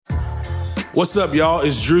What's up, y'all?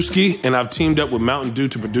 It's Drewski, and I've teamed up with Mountain Dew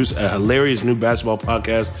to produce a hilarious new basketball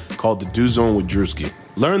podcast called The Dew Zone with Drewski.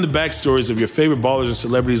 Learn the backstories of your favorite ballers and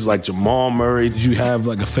celebrities like Jamal Murray. Did you have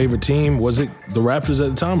like a favorite team? Was it the Raptors at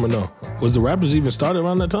the time or no? Was the Raptors even started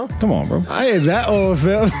around that time? Come on, bro. I ain't that old,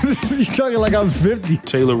 fam. You talking like I'm 50.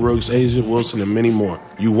 Taylor Rooks, Asia Wilson, and many more.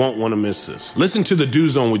 You won't want to miss this. Listen to The Dew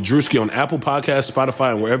Zone with Drewski on Apple Podcasts,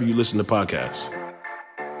 Spotify, and wherever you listen to podcasts.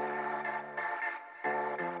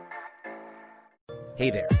 Hey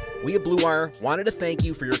there, we at Blue Wire wanted to thank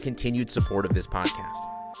you for your continued support of this podcast.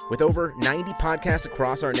 With over 90 podcasts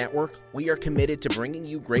across our network, we are committed to bringing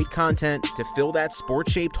you great content to fill that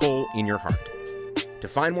sports-shaped hole in your heart. To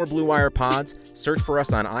find more Blue Wire pods, search for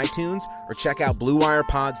us on iTunes or check out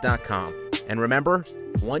BlueWirePods.com. And remember,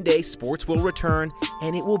 one day sports will return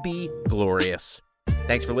and it will be glorious.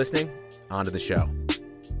 Thanks for listening. On to the show.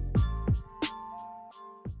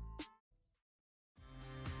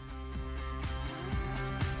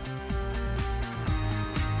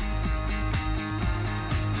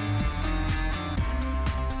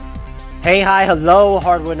 Hey, hi, hello,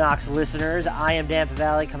 Hardwood Knocks listeners. I am Dan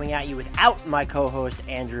Favale coming at you without my co-host,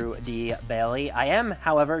 Andrew D. Bailey. I am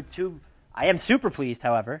super pleased,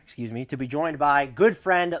 to be joined by good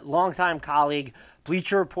friend, longtime colleague,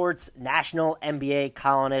 Bleacher Report's national NBA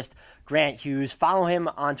columnist, Grant Hughes. Follow him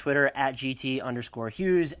on Twitter at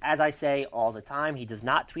GT_Hughes. As I say all the time, he does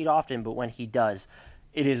not tweet often, but when he does,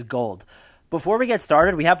 it is gold. Before we get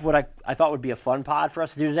started, we have what I thought would be a fun pod for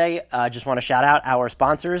us to do today. I just want to shout out our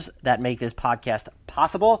sponsors that make this podcast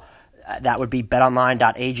possible. That would be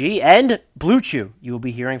betonline.ag and Blue Chew. You will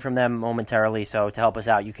be hearing from them momentarily, so to help us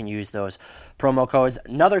out, you can use those promo codes.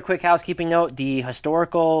 Another quick housekeeping note, the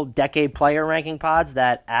historical decade player ranking pods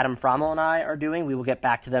that Adam Frommel and I are doing, we will get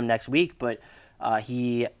back to them next week, but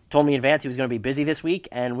he told me in advance he was going to be busy this week,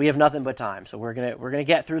 and we have nothing but time. So we're gonna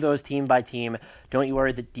get through those team by team. Don't you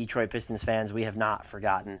worry, the Detroit Pistons fans. We have not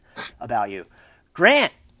forgotten about you.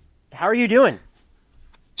 Grant, how are you doing?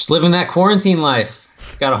 Just living that quarantine life.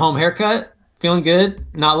 Got a home haircut, feeling good,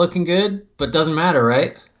 not looking good, but doesn't matter,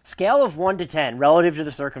 right? Scale of 1 to 10 relative to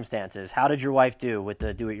the circumstances. How did your wife do with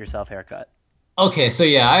the do-it-yourself haircut? Okay, so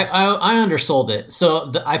yeah, I undersold it.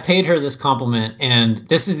 So I paid her this compliment, and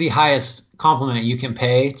this is the highest compliment you can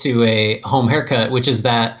pay to a home haircut, which is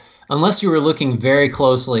that unless you were looking very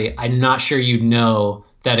closely, I'm not sure you'd know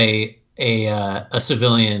that a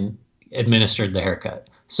civilian administered the haircut.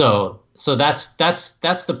 So that's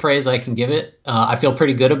the praise I can give it. I feel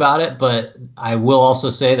pretty good about it, but I will also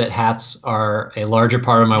say that hats are a larger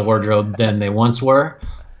part of my wardrobe than they once were.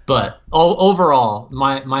 But overall,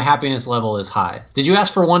 my happiness level is high. Did you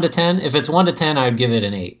ask for 1 to 10? If it's 1 to 10, I'd give it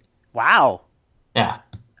an 8. Wow. Yeah.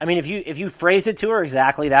 I mean, if you phrase it to her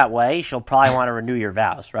exactly that way, she'll probably want to renew your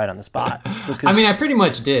vows right on the spot. I mean, I pretty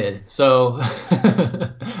much did. So,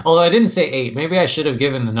 although I didn't say 8, maybe I should have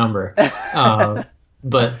given the number.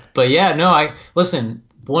 But yeah, no. Listen.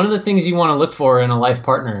 One of the things you want to look for in a life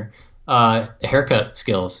partner, haircut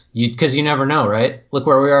skills. Because you never know, right? Look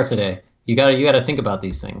where we are today. You gotta think about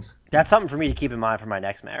these things. That's something for me to keep in mind for my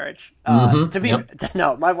next marriage.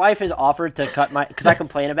 No, my wife has offered to cut because I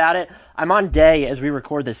complain about it. I'm on day, as we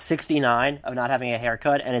record this, 69 of not having a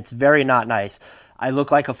haircut, and it's very not nice. I look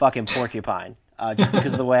like a fucking porcupine just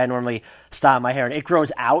because of the way I normally style my hair. And it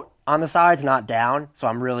grows out on the sides, not down, so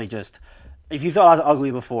I'm really just... If you thought I was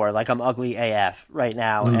ugly before, like I'm ugly AF right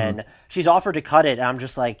now, and she's offered to cut it, and I'm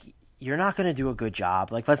just like... You're not going to do a good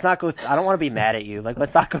job. Like, let's not go... I don't want to be mad at you. Like,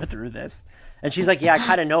 let's not go through this. And she's like, yeah, I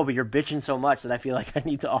kind of know, but you're bitching so much that I feel like I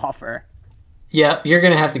need to offer. Yeah, you're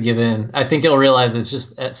going to have to give in. I think you'll realize it's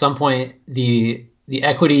just at some point the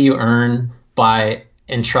equity you earn by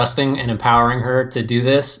entrusting and empowering her to do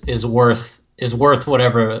this is worth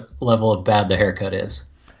whatever level of bad the haircut is.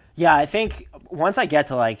 Yeah, I think once I get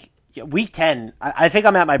to, like, week 10, I think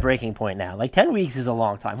I'm at my breaking point now. Like, 10 weeks is a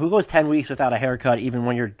long time. Who goes 10 weeks without a haircut even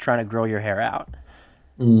when you're trying to grow your hair out?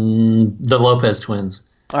 The Lopez twins.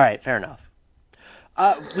 All right, fair enough.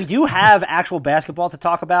 We do have actual basketball to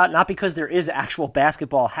talk about, not because there is actual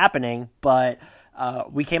basketball happening, but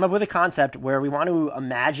we came up with a concept where we want to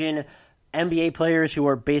imagine NBA players who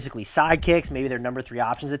are basically sidekicks, maybe they're number 3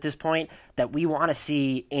 options at this point, that we want to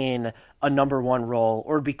see in a number 1 role,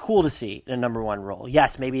 or it'd be cool to see in a number 1 role.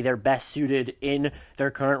 Yes, maybe they're best suited in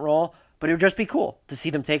their current role, but it would just be cool to see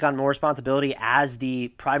them take on more responsibility as the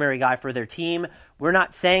primary guy for their team. We're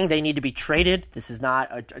not saying they need to be traded. This is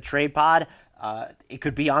not a trade pod. It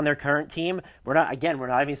could be on their current team. We're not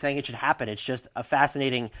even saying it should happen. It's just a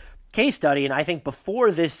fascinating case study, and I think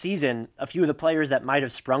before this season, a few of the players that might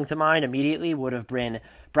have sprung to mind immediately would have been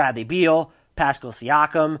Bradley Beal, Pascal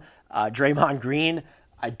Siakam, Draymond Green.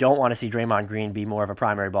 I don't want to see Draymond Green be more of a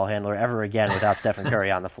primary ball handler ever again without Stephen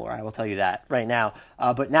Curry on the floor. I will tell you that right now.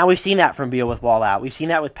 But now we've seen that from Beal with ball out. We've seen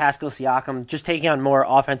that with Pascal Siakam just taking on more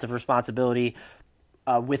offensive responsibility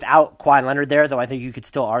without Kawhi Leonard there, though I think you could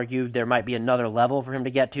still argue there might be another level for him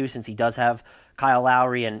to get to since he does have Kyle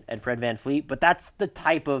Lowry and Fred VanVleet. But that's the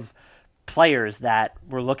type of players that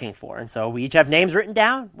we're looking for. And so we each have names written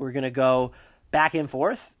down. We're going to go back and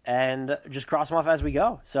forth and just cross them off as we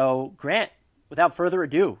go. So, Grant, without further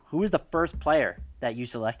ado, who is the first player that you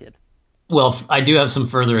selected? Well, I do have some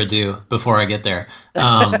further ado before I get there,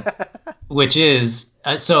 which is,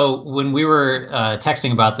 so when we were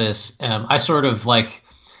texting about this, I sort of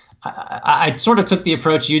I sort of took the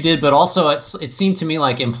approach you did, but also it seemed to me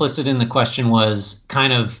like implicit in the question was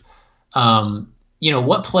kind of,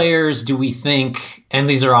 what players do we think, and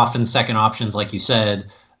these are often second options, like you said,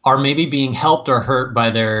 are maybe being helped or hurt by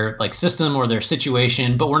their system or their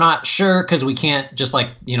situation, but we're not sure because we can't just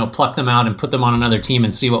pluck them out and put them on another team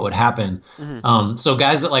and see what would happen. Mm-hmm. So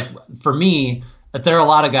guys that for me, that there are a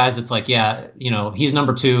lot of guys that's he's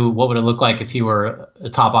number 2. What would it look like if he were a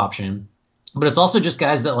top option? But it's also just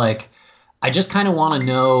guys that I just kind of want to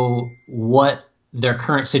know what their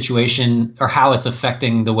current situation or how it's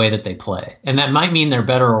affecting the way that they play. And that might mean they're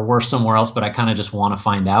better or worse somewhere else, but I kind of just want to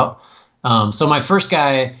find out. So my first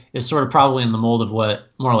guy is sort of probably in the mold of what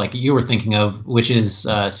more like you were thinking of, which is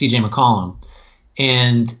CJ McCollum.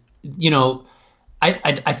 And,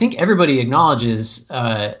 I think everybody acknowledges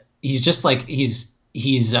he's just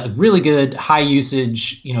he's a really good, high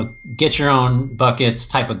usage, get your own buckets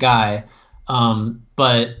type of guy.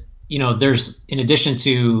 But, there's, in addition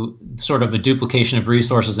to sort of a duplication of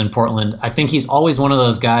resources in Portland, I think he's always one of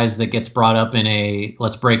those guys that gets brought up in a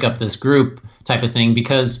let's break up this group type of thing,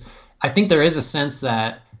 because I think there is a sense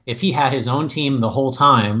that if he had his own team the whole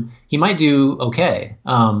time, he might do okay,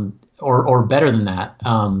 or better than that.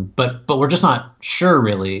 But we're just not sure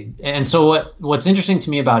really. And so what's interesting to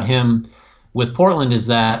me about him with Portland is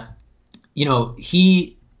that,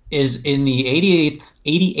 he is in the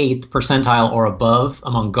 88th percentile or above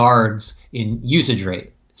among guards in usage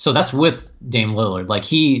rate. So that's with Dame Lillard.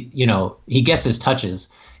 He gets his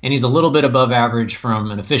touches. And he's a little bit above average from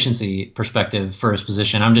an efficiency perspective for his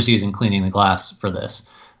position. I'm just using cleaning the glass for this.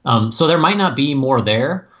 So there might not be more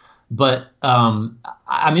there, but I'm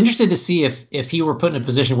interested to see if he were put in a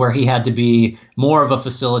position where he had to be more of a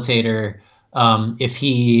facilitator, if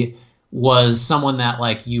he was someone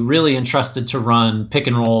that you really entrusted to run pick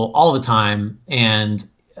and roll all the time and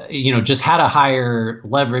just had a higher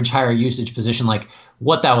leverage, higher usage position,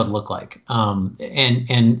 what that would look like.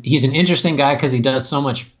 And he's an interesting guy because he does so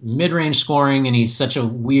much mid-range scoring and has such a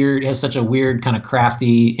weird kind of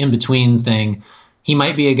crafty in-between thing. He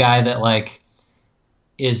might be a guy that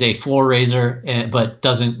is a floor raiser, but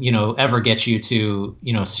doesn't, ever get you to,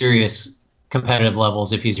 serious competitive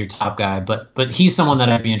levels if he's your top guy. But he's someone that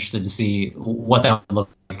I'd be interested to see what that would look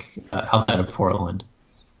like outside of Portland.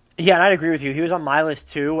 Yeah, and I'd agree with you. He was on my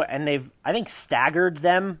list too, and they've, I think, staggered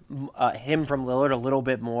him from Lillard a little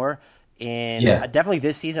bit more in definitely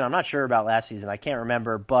this season. I'm not sure about last season. I can't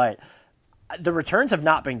remember, but the returns have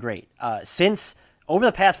not been great. Since over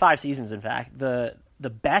the past 5 seasons, in fact, the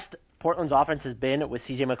best Portland's offense has been with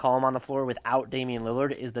CJ McCollum on the floor without Damian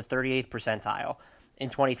Lillard is the 38th percentile in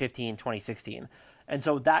 2015, 2016. And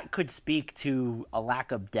so that could speak to a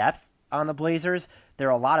lack of depth on the Blazers. There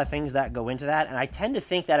are a lot of things that go into that, and I tend to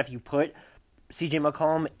think that if you put CJ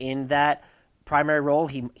McCollum in that primary role,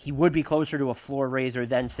 he would be closer to a floor raiser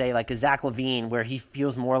than, say, a Zach LaVine, where he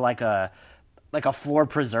feels more like a floor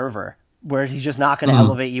preserver, where he's just not going to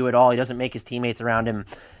elevate you at all. He doesn't make his teammates around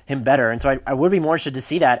him better, and so I would be more interested to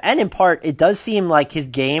see that. And in part, it does seem like his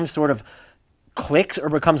game sort of clicks or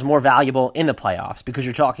becomes more valuable in the playoffs because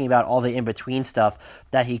you're talking about all the in-between stuff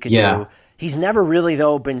that he could do. He's never really,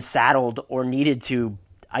 though, been saddled or needed to,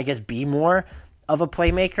 I guess, be more of a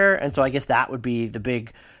playmaker. And so I guess that would be the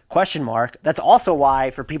big question mark. That's also why,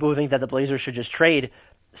 for people who think that the Blazers should just trade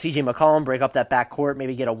CJ McCollum, break up that backcourt,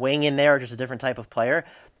 maybe get a wing in there, just a different type of player,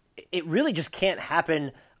 it really just can't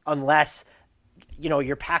happen unless,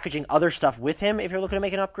 you're packaging other stuff with him if you're looking to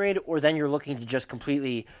make an upgrade, or then you're looking to just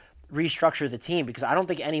completely restructure the team, because I don't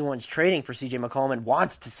think anyone's trading for CJ McCollum and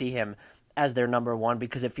wants to see him as their number one,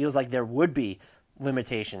 because it feels like there would be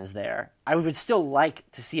limitations there. I would still like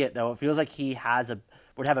to see it, though. It feels like he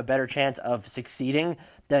would have a better chance of succeeding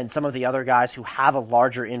than some of the other guys who have a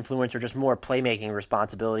larger influence or just more playmaking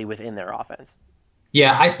responsibility within their offense.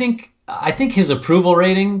 Yeah, I think his approval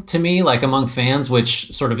rating to me, among fans,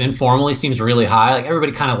 which sort of informally seems really high,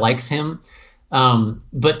 everybody kind of likes him.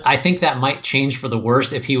 But I think that might change for the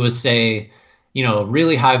worse if he was, say,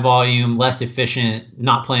 really high volume, less efficient,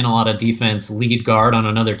 not playing a lot of defense, lead guard on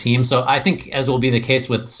another team. So I think, as will be the case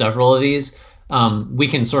with several of these, we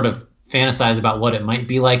can sort of fantasize about what it might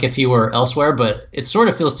be like if he were elsewhere, but it sort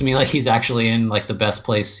of feels to me like he's actually in like the best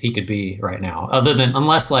place he could be right now,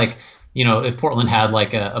 unless if Portland had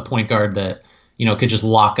like a point guard that, could just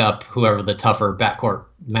lock up whoever the tougher backcourt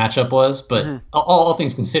matchup was. But all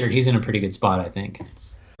things considered, he's in a pretty good spot, I think.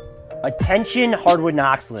 Attention Hardwood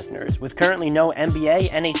Knocks listeners. With currently no NBA,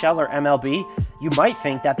 NHL, or MLB, you might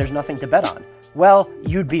think that there's nothing to bet on. Well,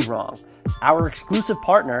 you'd be wrong. Our exclusive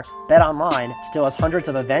partner, BetOnline, still has hundreds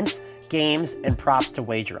of events, games, and props to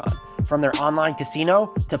wager on. From their online casino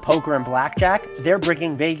to poker and blackjack, they're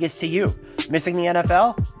bringing Vegas to you. Missing the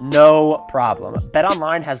NFL? No problem.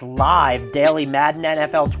 BetOnline has live daily Madden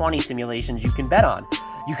NFL 20 simulations you can bet on.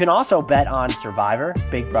 You can also bet on Survivor,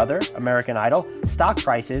 Big Brother, American Idol, stock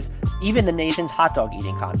prices, even the nation's hot dog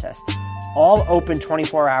eating contest. All open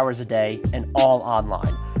 24 hours a day and all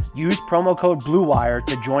online. Use promo code BLUEWIRE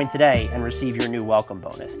to join today and receive your new welcome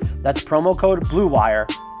bonus. That's promo code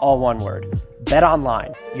BLUEWIRE, all one word.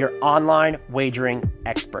 BetOnline, your online wagering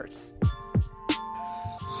experts.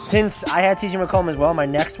 Since I had CJ McCollum as well, my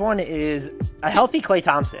next one is a healthy Klay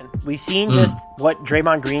Thompson. We've seen just what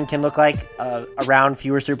Draymond Green can look like around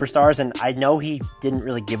fewer superstars, and I know he didn't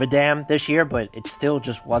really give a damn this year, but it still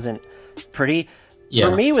just wasn't pretty. Yeah.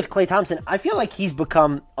 For me, with Klay Thompson, I feel like he's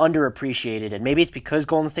become underappreciated, and maybe it's because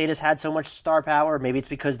Golden State has had so much star power, maybe it's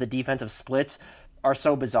because the defensive splits are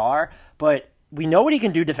so bizarre, but we know what he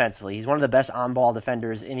can do defensively. He's one of the best on-ball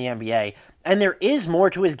defenders in the NBA, and there is more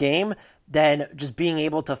to his game than just being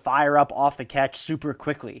able to fire up off the catch super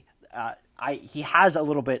quickly. He has a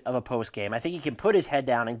little bit of a post game. I think he can put his head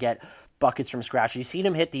down and get buckets from scratch. You've seen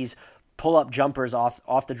him hit these pull-up jumpers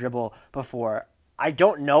off the dribble before. I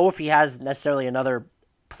don't know if he has necessarily another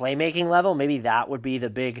playmaking level. Maybe that would be the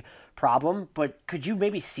big problem. But could you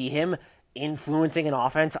maybe see him influencing an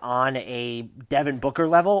offense on a Devin Booker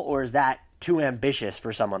level, or is that too ambitious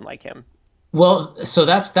for someone like him? Well, so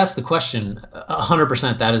that's the question.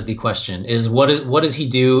 100%, that is the question. Is what does he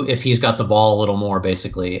do if he's got the ball a little more,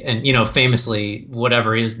 basically? And famously,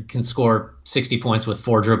 whatever he is can score 60 points with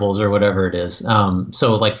 4 dribbles or whatever it is.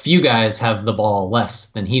 So like few guys have the ball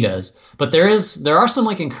less than he does. But there are some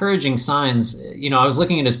like encouraging signs. I was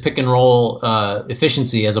looking at his pick and roll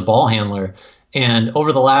efficiency as a ball handler. And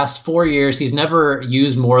over the last 4 years, he's never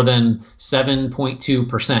used more than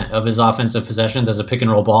 7.2% of his offensive possessions as a pick and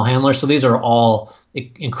roll ball handler. So these are all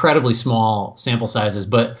incredibly small sample sizes.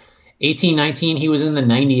 But 18-19, he was in the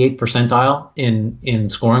 98th percentile in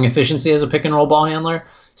scoring efficiency as a pick and roll ball handler.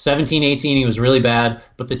 17-18, he was really bad.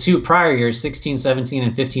 But the 2 prior years, 16-17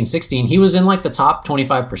 and 15-16, he was in like the top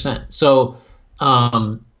 25%. So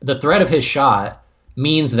the threat of his shot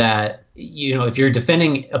means that, if you're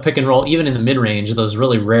defending a pick and roll, even in the mid-range, those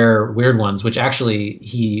really rare, weird ones, which actually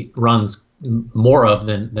he runs more of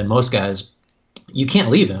than most guys, you can't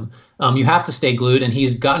leave him. You have to stay glued, and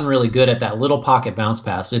he's gotten really good at that little pocket bounce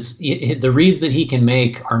pass. The reads that he can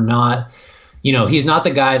make are not, he's not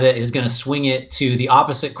the guy that is going to swing it to the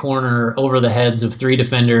opposite corner over the heads of 3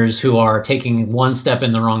 defenders who are taking one step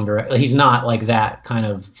in the wrong direction. He's not like that kind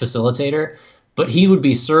of facilitator, but he would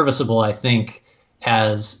be serviceable, I think,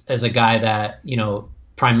 as a guy that,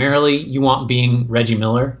 primarily you want being Reggie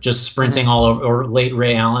Miller, just sprinting all over, or late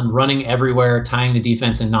Ray Allen, running everywhere, tying the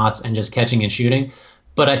defense in knots and just catching and shooting.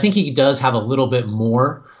 But I think he does have a little bit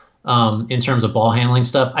more in terms of ball handling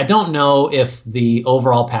stuff. I don't know if the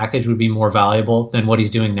overall package would be more valuable than what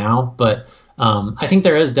he's doing now, but I think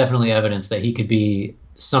there is definitely evidence that he could be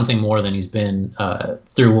something more than he's been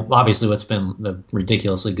through, obviously, what's been the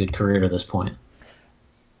ridiculously good career to this point.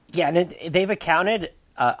 Yeah, and they've accounted,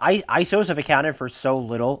 ISOs have accounted for so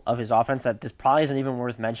little of his offense that this probably isn't even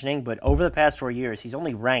worth mentioning, but over the past 4 years, he's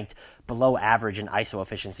only ranked below average in ISO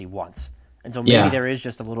efficiency once. And so maybe there is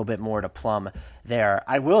just a little bit more to plumb there.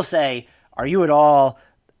 I will say, are you at all,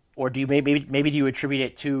 or do you maybe do you attribute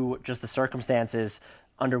it to just the circumstances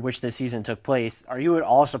under which this season took place? Are you at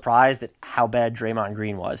all surprised at how bad Draymond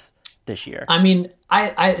Green was this year? I mean,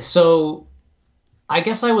 so I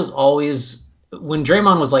guess I was always, when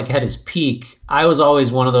Draymond was like at his peak, I was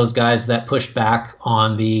always one of those guys that pushed back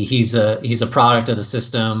on he's a product of the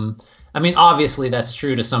system. I mean, obviously that's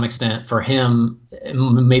true to some extent for him,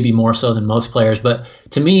 maybe more so than most players. But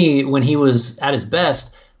to me, when he was at his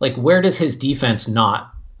best, like, where does his defense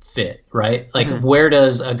not fit, right? Like, where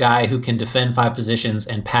does a guy who can defend 5 positions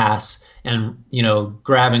and pass and,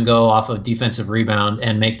 grab and go off a defensive rebound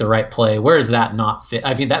and make the right play, where does that not fit?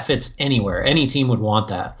 I mean, that fits anywhere. Any team would want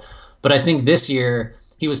that. But I think this year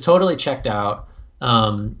he was totally checked out.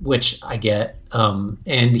 which I get.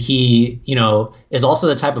 And he, is also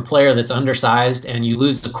the type of player that's undersized, and you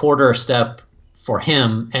lose the quarter step for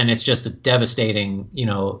him, and it's just a devastating,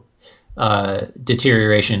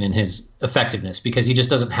 deterioration in his effectiveness because he just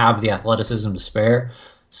doesn't have the athleticism to spare.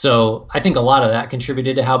 So I think a lot of that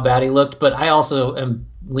contributed to how bad he looked. But I also am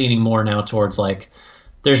leaning more now towards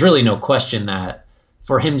there's really no question that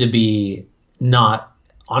for him to be not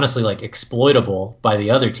honestly exploitable by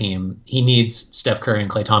the other team, he needs Steph Curry and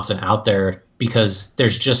Klay Thompson out there because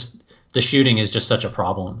there's just the shooting is just such a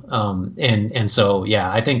problem. And so, yeah,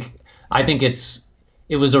 I think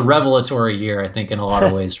it was a revelatory year, I think, in a lot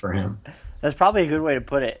of ways for him. That's probably a good way to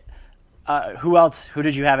put it. Who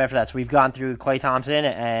did you have after that? So we've gone through Klay Thompson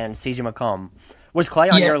and CJ McCollum. Was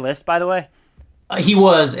Klay on your list, by the way? He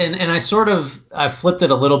was, and I flipped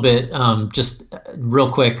it a little bit, just real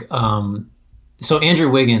quick. So Andrew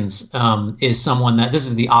Wiggins is someone that this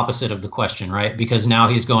is the opposite of the question, right? Because now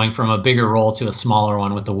he's going from a bigger role to a smaller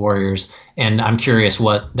one with the Warriors, and I'm curious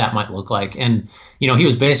what that might look like. And he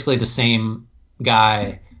was basically the same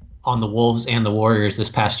guy on the Wolves and the Warriors this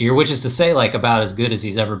past year, which is to say about as good as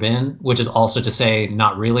he's ever been, which is also to say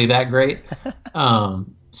not really that great.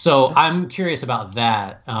 So I'm curious about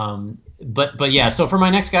that. But yeah, so for my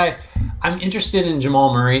next guy, I'm interested in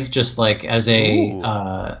Jamal Murray, just as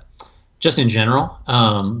a just in general.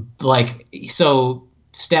 So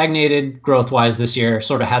stagnated growth-wise this year,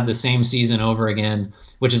 sort of had the same season over again,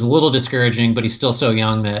 which is a little discouraging, but he's still so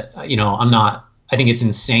young that, I think it's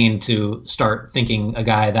insane to start thinking a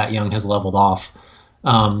guy that young has leveled off.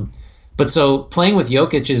 But so playing with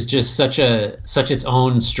Jokic is just such its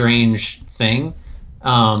own strange thing.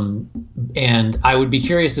 And I would be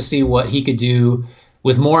curious to see what he could do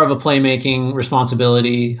with more of a playmaking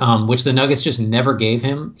responsibility, which the Nuggets just never gave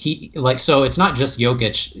him. So it's not just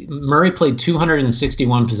Jokic. Murray played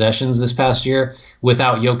 261 possessions this past year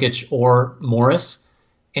without Jokic or Morris.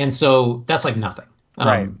 And so that's nothing.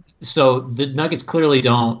 Right. So the Nuggets clearly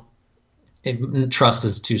don't. Trust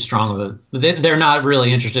is too strong of they're not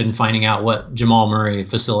really interested in finding out what Jamal Murray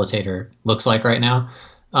facilitator looks like right now.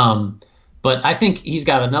 But I think he's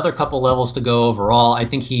got another couple levels to go overall. I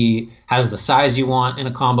think he has the size you want in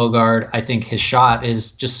a combo guard. I think his shot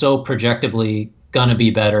is just so projectably gonna be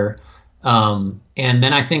better. And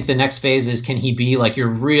then I think the next phase is, can he be your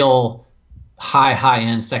real high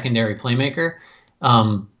end secondary playmaker?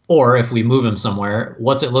 Or if we move him somewhere,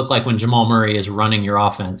 what's it look like when Jamal Murray is running your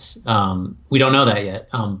offense? We don't know that yet.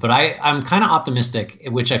 But I'm kind of optimistic,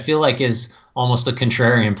 which I feel like is almost a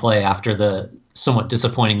contrarian play after the somewhat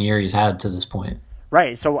disappointing year he's had to this point.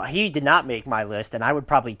 Right. So he did not make my list, and I would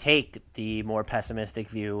probably take the more pessimistic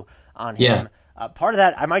view on him. Yeah. Part of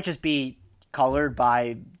that, I might just be colored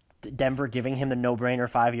by Denver giving him the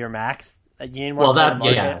no-brainer 5-year max.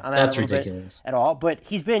 That's ridiculous at all. But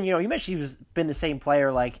he's been, you mentioned he's been the same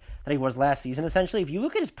player that he was last season. Essentially, if you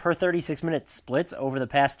look at his per 36-minute splits over the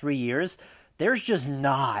past 3 years, there's just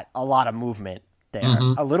not a lot of movement there.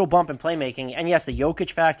 Mm-hmm. A little bump in playmaking, and yes, the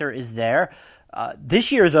Jokic factor is there.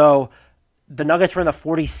 This year, though, the Nuggets were in the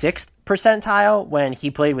 46th percentile when he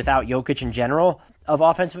played without Jokic in general of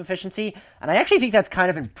offensive efficiency, and I actually think that's kind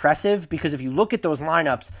of impressive because if you look at those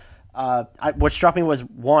lineups. What struck me was,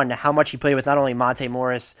 one, how much he played with not only Monte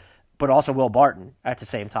Morris, but also Will Barton at the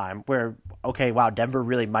same time, where, okay, wow, Denver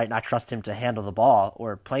really might not trust him to handle the ball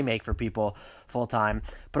or play make for people full time.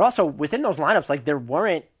 But also within those lineups, there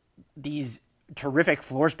weren't these terrific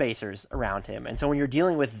floor spacers around him. And so when you're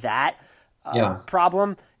dealing with that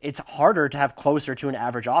problem, it's harder to have closer to an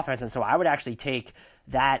average offense. And so I would actually take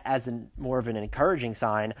that as more of an encouraging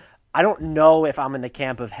sign. I don't know if I'm in the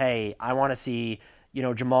camp of, hey, I want to see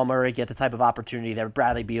Jamal Murray get the type of opportunity that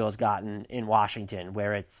Bradley Beal has gotten in Washington,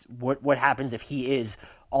 where it's what happens if he is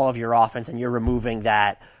all of your offense and you're removing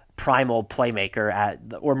that primal playmaker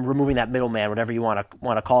or removing that middleman, whatever you want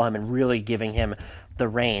to call him, and really giving him the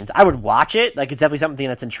reins. I would watch it. It's definitely something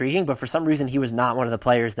that's intriguing, but for some reason he was not one of the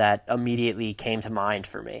players that immediately came to mind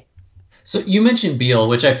for me. So you mentioned Beal,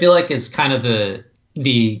 which I feel like is kind of the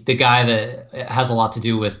guy that has a lot to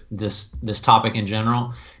do with this topic in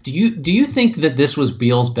general. Do you think that this was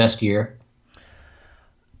Beal's best year?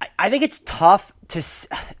 I think it's tough to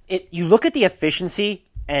you look at the efficiency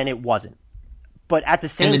and it wasn't. But at the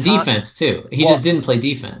same time... And the defense, too. He just didn't play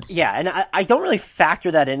defense. Yeah, and I don't really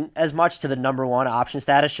factor that in as much to the number one option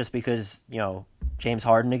status just because, James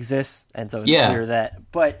Harden exists, and so it's clear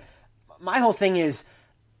that... But my whole thing is,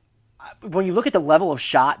 when you look at the level of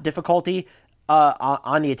shot difficulty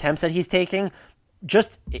on the attempts that he's taking,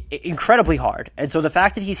 just incredibly hard. And so the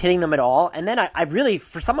fact that he's hitting them at all, and then I really,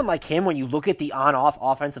 for someone like him, when you look at the on-off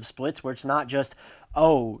offensive splits where it's not just,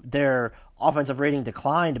 they're offensive rating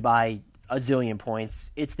declined by a zillion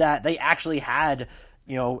points. It's that they actually had,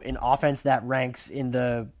 an offense that ranks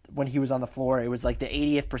when he was on the floor, it was like the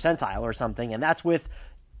 80th percentile or something. And that's with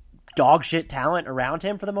dog shit talent around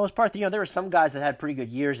him for the most part. There were some guys that had pretty good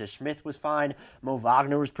years. Smith was fine. Mo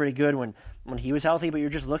Wagner was pretty good when he was healthy, but you're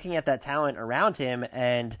just looking at that talent around him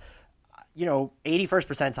and, 81st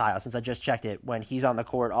percentile since I just checked it when he's on the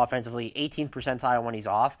court offensively, 18th percentile when he's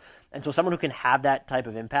off. And so someone who can have that type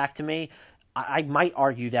of impact to me, I might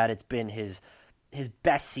argue that it's been his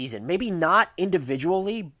best season. Maybe not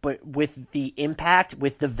individually, but with the impact,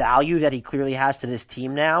 with the value that he clearly has to this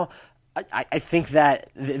team now, I think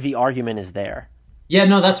that the argument is there. Yeah,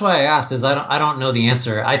 no, that's why I asked. Is I don't know the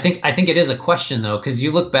answer. I think it is a question though, because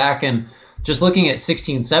you look back and just looking at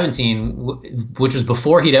 16-17, which was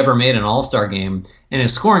before he'd ever made an All-Star game, and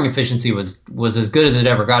his scoring efficiency was as good as it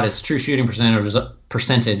ever got. His true shooting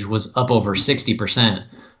percentage was up over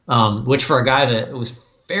 60%, which for a guy that was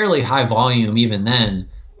fairly high volume even then,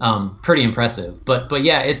 pretty impressive. But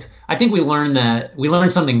yeah, I think we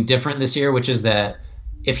learned something different this year, which is that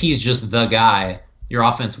if he's just the guy, your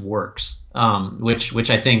offense works, which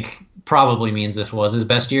I think probably means this was his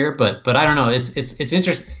best year. But I don't know. It's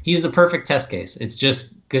interesting. He's the perfect test case. It's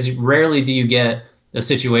just because rarely do you get a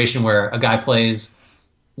situation where a guy plays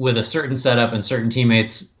with a certain setup and certain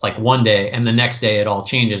teammates like one day, and the next day it all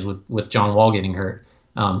changes with John Wall getting hurt.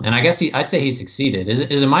 And I guess I'd say he succeeded. Is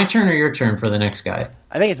it my turn or your turn for the next guy?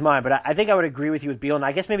 I think it's mine, but I think I would agree with you with Beal. And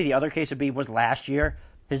I guess maybe the other case was last year,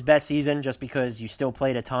 his best season, just because you still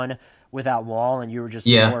played a ton without Wall and you were just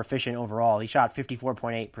more efficient overall. He shot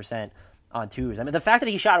 54.8% on twos. I mean, the fact that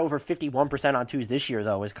he shot over 51% on twos this year,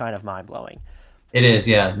 though, is kind of mind-blowing. It is,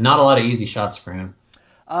 yeah. Not a lot of easy shots for him.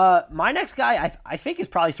 My next guy, I think, is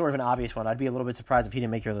probably sort of an obvious one. I'd be a little bit surprised if he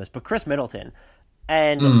didn't make your list, but Chris Middleton.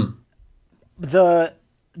 And the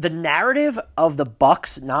narrative of the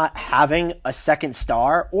Bucks not having a second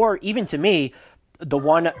star, or even to me, the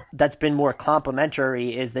one that's been more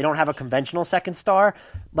complimentary is they don't have a conventional second star.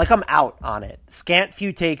 Like, I'm out on it. Scant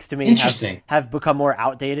few takes to me have become more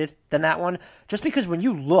outdated than that one. Just because when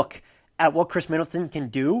you look at what Chris Middleton can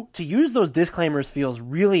do, to use those disclaimers feels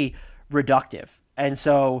really reductive. And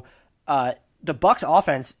so the Bucks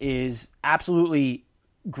offense is absolutely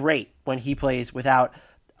great when he plays without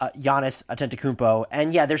Giannis Antetokounmpo.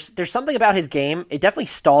 And yeah, there's something about his game. It definitely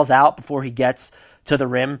stalls out before he gets to the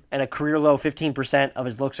rim, and a career low 15% of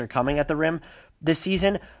his looks are coming at the rim this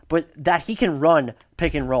season, but that he can run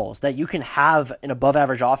pick and rolls, that you can have an above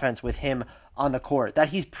average offense with him on the court, that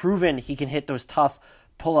he's proven he can hit those tough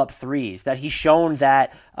pull-up threes, that he's shown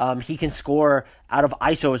that he can score out of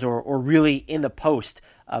ISOs or really in the post.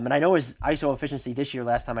 And I know his ISO efficiency this year,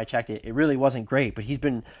 last time I checked it really wasn't great, but he's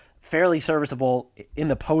been fairly serviceable in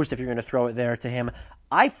the post if you're going to throw it there to him.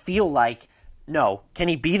 I feel like, no. Can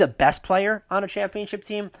he be the best player on a championship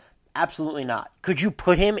team? Absolutely not. Could you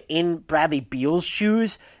put him in Bradley Beal's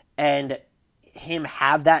shoes and him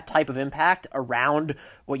have that type of impact around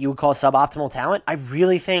what you would call suboptimal talent? I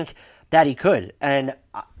really think that he could. And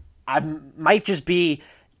I might just be,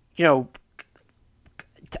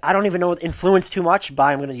 I don't even know, influence too much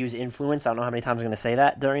by, I'm going to use influence. I don't know how many times I'm going to say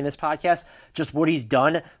that during this podcast, just what he's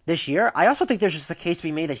done this year. I also think there's just a case to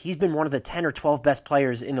be made that he's been one of the 10 or 12 best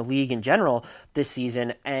players in the league in general this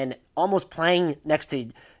season, and almost playing next to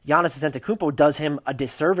Giannis Antetokounmpo does him a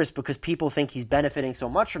disservice because people think he's benefiting so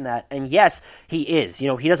much from that. And yes, he is. He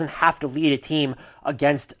doesn't have to lead a team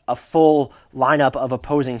against a full lineup of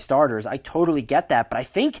opposing starters. I totally get that, but I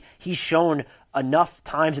think he's shown enough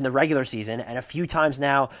times in the regular season and a few times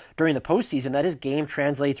now during the postseason that his game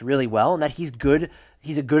translates really well and that he's good.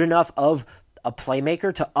 He's a good enough of a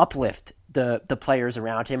playmaker to uplift the players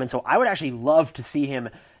around him. And so I would actually love to see him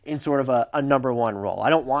in sort of a number one role.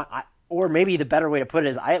 Or maybe the better way to put it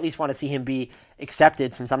is I at least want to see him be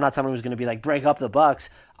accepted, since I'm not someone who's going to be like, break up the Bucks.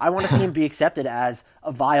 I want to see him be accepted as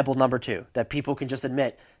a viable number two, that people can just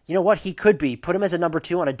admit, you know what, he could be. Put him as a number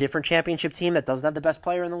two on a different championship team that doesn't have the best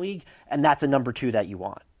player in the league, and that's a number two that you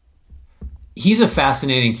want. He's a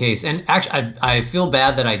fascinating case. And actually, I feel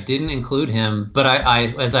bad that I didn't include him, but I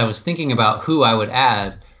as I was thinking about who I would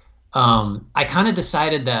add, I kind of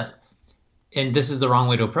decided that, and this is the wrong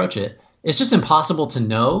way to approach it, it's just impossible to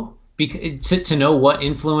know. To know what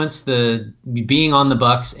influence the being on the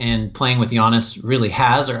Bucks and playing with Giannis really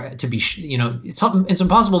has, or to be, it's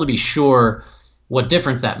impossible to be sure what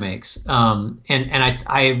difference that makes. And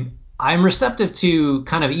I'm receptive to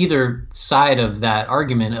kind of either side of that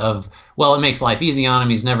argument of, well, it makes life easy on him,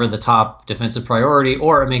 he's never the top defensive priority,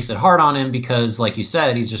 or it makes it hard on him because, like you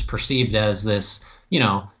said, he's just perceived as this,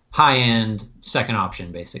 high-end second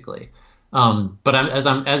option, basically. But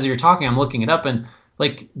as you're talking, I'm looking it up, and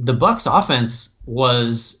like the Bucks offense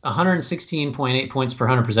was 116.8 points per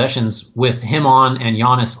 100 possessions with him on and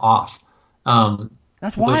Giannis off.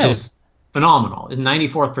 That's wild. Which is phenomenal. In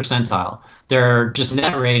 94th percentile. Their just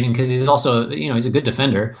net rating, because he's also, he's a good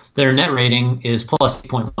defender. Their net rating is plus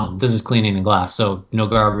 8.1. This is cleaning the glass, so no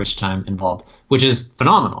garbage time involved, which is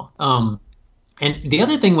phenomenal. And the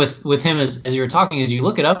other thing with him is, as you were talking, is you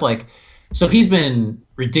look it up, like, so he's been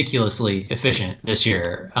ridiculously efficient this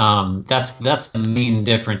year. That's the main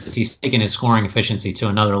difference, is he's taken his scoring efficiency to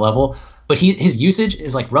another level. But his usage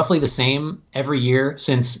is like roughly the same every year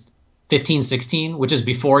since 15-16, which is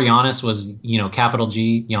before Giannis was, capital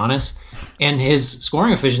G Giannis. And his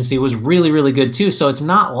scoring efficiency was really, really good too. So it's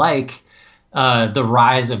not like the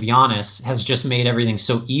rise of Giannis has just made everything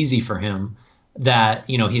so easy for him that,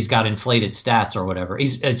 he's got inflated stats or whatever.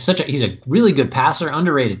 He's a really good passer,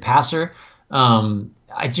 underrated passer.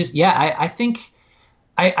 I think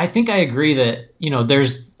I agree that,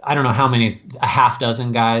 there's, I don't know how many, a half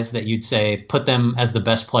dozen guys that you'd say put them as the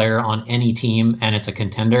best player on any team and it's a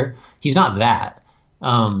contender. He's not that.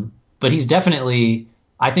 But he's definitely,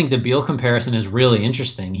 I think the Beal comparison is really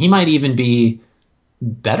interesting. He might even be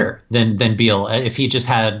better than Beal if he just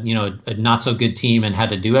had, a not so good team and had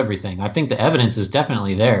to do everything. I think the evidence is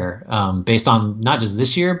definitely there, based on not just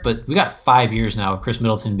this year, but we got 5 years now of Chris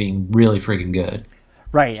Middleton being really freaking good.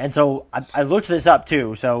 Right, and so I looked this up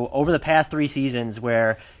too. So over the past 3 seasons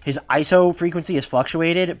where his ISO frequency has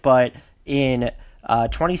fluctuated, but in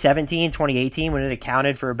 2017, 2018, when it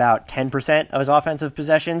accounted for about 10% of his offensive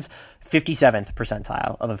possessions, 57th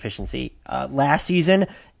percentile of efficiency. Last season,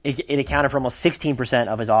 it accounted for almost 16%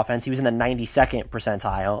 of his offense. He was in the 92nd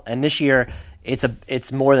percentile, and this year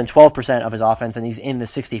it's more than 12% of his offense, and he's in the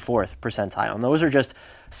 64th percentile. And those are just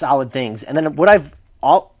solid things. And then what I've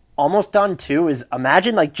almost done too is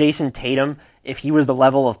imagine like Jason Tatum if he was the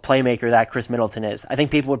level of playmaker that Chris Middleton is. I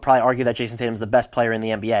think people would probably argue that Jason Tatum is the best player in the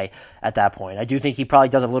NBA at that point. I do think he probably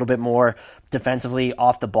does a little bit more defensively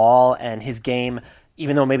off the ball, and his game,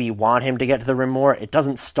 even though maybe you want him to get to the rim more, it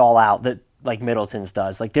doesn't stall out that like Middleton's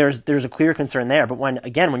does. Like there's a clear concern there. But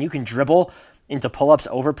when you can dribble into pull-ups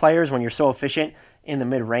over players, when you're so efficient in the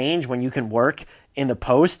mid-range, when you can work in the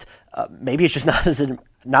post, maybe it's just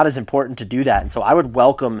not as important to do that. And so I would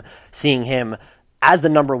welcome seeing him as the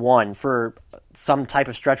number one for some type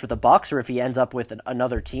of stretch with the Bucks, or if he ends up with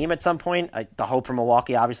another team at some point. The hope for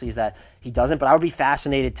Milwaukee obviously is that he doesn't, but I would be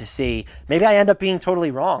fascinated to see. Maybe I end up being totally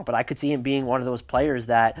wrong, but I could see him being one of those players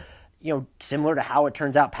that, similar to how it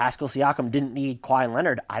turns out Pascal Siakam didn't need Kawhi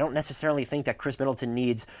Leonard. I don't necessarily think that Chris Middleton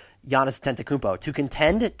needs Giannis Antetokounmpo. To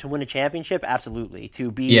contend to win a championship, absolutely.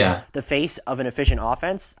 To be the face of an efficient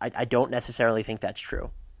offense, I don't necessarily think that's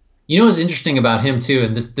true. You know what's interesting about him too,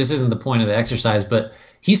 and this isn't the point of the exercise, but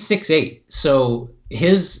he's 6'8", so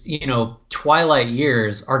his twilight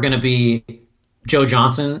years are going to be Joe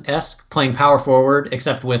Johnson-esque, playing power forward,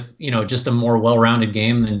 except with just a more well-rounded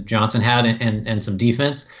game than Johnson had, and some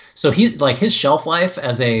defense. So he, like, his shelf life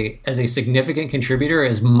as a significant contributor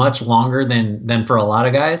is much longer than for a lot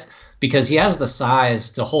of guys, because he has the size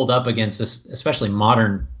to hold up against this, especially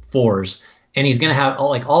modern fours. And he's going to have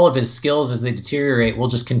all of his skills as they deteriorate will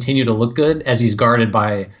just continue to look good as he's guarded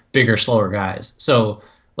by bigger, slower guys. So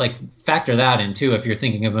factor that in too. If you're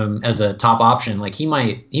thinking of him as a top option, he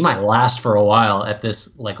might last for a while at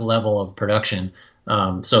this level of production.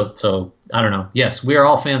 So I don't know. Yes, we are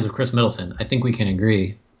all fans of Chris Middleton. I think we can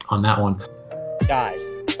agree on that one. Guys,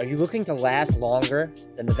 are you looking to last longer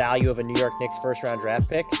than the value of a New York Knicks first-round draft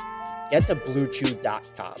pick? Get to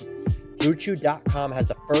BlueChew.com. BlueChew.com has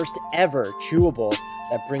the first ever chewable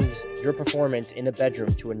that brings your performance in the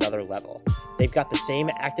bedroom to another level. They've got the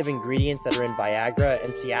same active ingredients that are in Viagra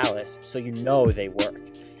and Cialis, so you know they work.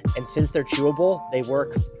 And since they're chewable, they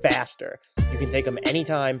work faster. You can take them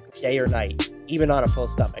anytime, day or night, even on a full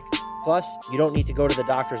stomach. Plus, you don't need to go to the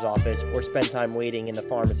doctor's office or spend time waiting in the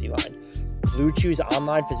pharmacy line. Blue Chew's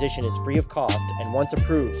online physician is free of cost, and once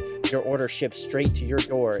approved, your order ships straight to your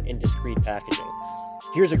door in discreet packaging.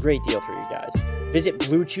 Here's a great deal for you guys. Visit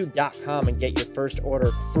BlueChew.com and get your first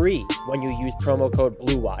order free when you use promo code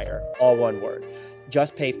BLUEWIRE, all one word.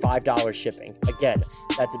 Just pay $5 shipping. Again,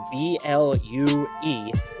 that's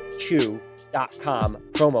BLUE Chew.com,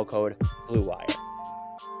 promo code BLUEWIRE.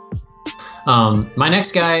 My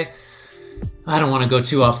next guy, I don't want to go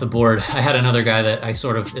too off the board. I had another guy that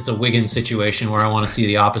it's a Wiggins situation where I want to see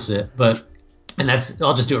the opposite,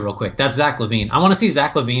 I'll just do it real quick. That's Zach LaVine. I want to see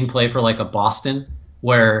Zach LaVine play for a Boston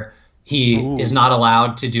where He is not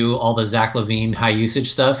allowed to do all the Zach LaVine high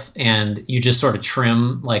usage stuff, and you just sort of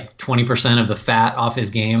trim like 20% of the fat off his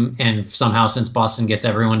game, and somehow, since Boston gets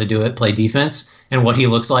everyone to do it, play defense. And what he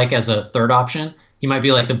looks like as a third option, he might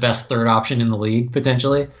be like the best third option in the league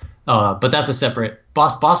potentially. But that's a separate.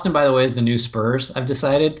 Boston, by the way, is the new Spurs, I've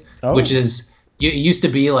decided, which is, it used to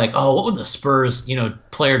be like, oh, what would the Spurs,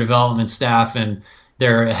 player development staff, and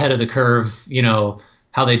they're ahead of the curve,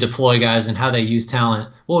 how they deploy guys and how they use talent.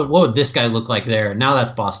 What would this guy look like there? Now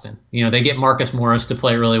that's Boston. They get Marcus Morris to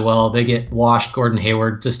play really well. They get washed Gordon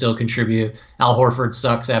Hayward to still contribute. Al Horford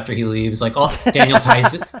sucks after he leaves. Like, Daniel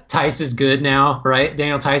Tice is good now, right?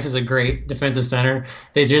 Daniel Tice is a great defensive center.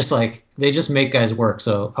 They just make guys work.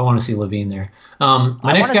 So I want to see LaVine there.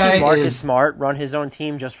 My next guy see Marcus is Smart run his own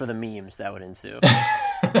team just for the memes that would ensue.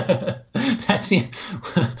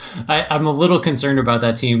 I'm a little concerned about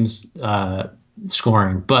that team's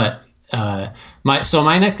scoring, but my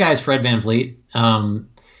next guy is Fred VanVleet,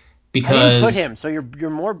 because I didn't put him. So you're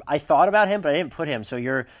more. I thought about him, but I didn't put him. So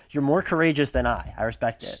you're more courageous than I. I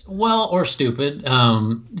respect it. Well, or stupid.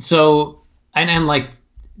 So like,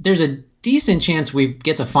 there's a decent chance we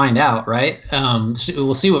get to find out, right? So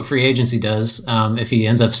we'll see what free agency does, if he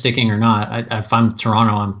ends up sticking or not. If I'm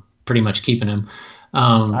Toronto, I'm pretty much keeping him.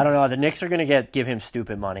 I don't know. The Knicks are going to give him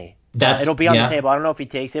stupid money. It'll be on the table. I don't know if he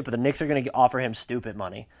takes it, but the Knicks are going to offer him stupid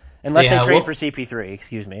money. Unless they trade for CP3.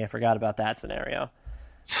 Excuse me. I forgot about that scenario.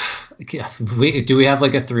 Do we have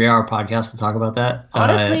like a 3-hour podcast to talk about that?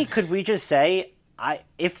 Honestly, could we just say,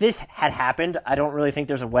 if this had happened, I don't really think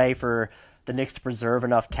there's a way for the Knicks to preserve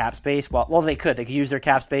enough cap space. Well, they could. They could use their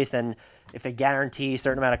cap space. Then if they guarantee a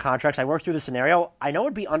certain amount of contracts, I worked through the scenario. I know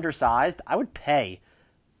it'd be undersized. I would pay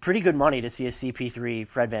pretty good money to see a CP3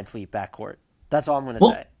 Fred VanVleet backcourt. That's all I'm going to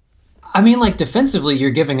say. I mean, like, defensively, you're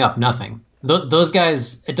giving up nothing. Those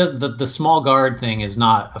guys, the small guard thing is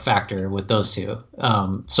not a factor with those two.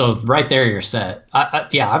 So right there, you're set.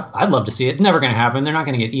 I'd love to see it. It's never going to happen. They're not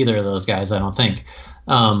going to get either of those guys, I don't think.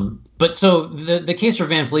 But so the case for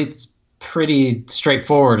VanVleet's pretty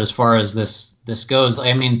straightforward as far as this goes.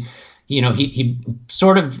 I mean, he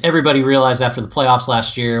sort of, everybody realized after the playoffs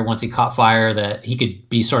last year, once he caught fire, that he could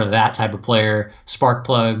be sort of that type of player, spark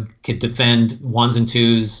plug, could defend ones and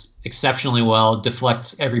twos exceptionally well,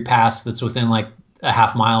 deflects every pass that's within like a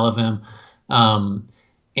half mile of him,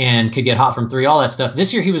 and could get hot from three, all that stuff.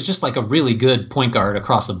 This year, he was just like a really good point guard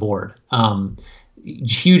across the board.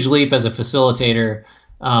 Huge leap as a facilitator.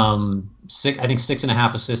 I think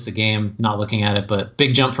 6.5 assists a game, not looking at it, but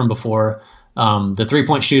big jump from before. The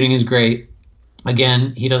 3-point shooting is great.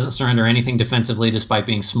 Again, he doesn't surrender anything defensively despite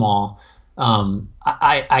being small.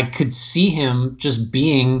 I could see him just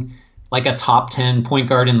being like a top 10 point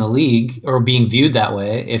guard in the league, or being viewed that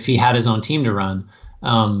way if he had his own team to run.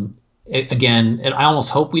 I almost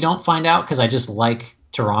hope we don't find out, because I just like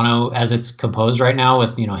Toronto as it's composed right now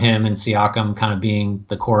with, him and Siakam kind of being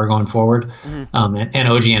the core going forward, and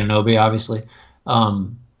OG Anunoby, obviously.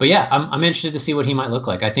 But yeah, I'm interested to see what he might look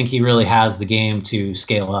like. I think he really has the game to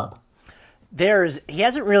scale up. He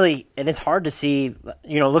hasn't really, and it's hard to see,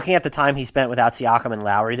 looking at the time he spent without Siakam and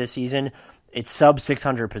Lowry this season, it's sub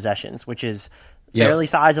 600 possessions, which is fairly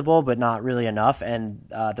sizable, but not really enough. And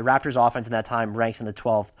the Raptors offense in that time ranks in the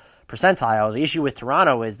 12th percentile. The issue with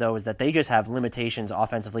Toronto is that they just have limitations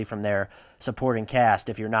offensively from their supporting cast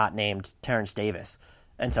if you're not named Terrence Davis.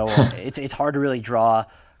 And so it's hard to really draw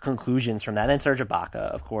conclusions from that. And then Serge Ibaka,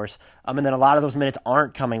 of course. And then a lot of those minutes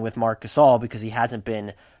aren't coming with Marc Gasol because he hasn't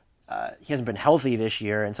been healthy this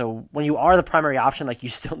year. And so when you are the primary option, like, you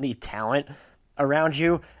still need talent around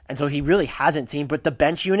you. And so he really hasn't seen, but the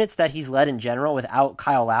bench units that he's led in general without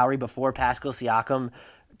Kyle Lowry before Pascal Siakam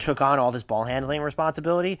took on all this ball handling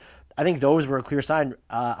responsibility, I think those were a clear sign.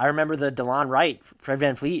 I remember the DeLon Wright, Fred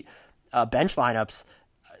VanVleet bench lineups.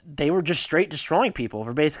 They were just straight destroying people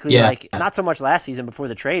for basically not so much last season before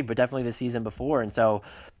the trade, but definitely the season before. And so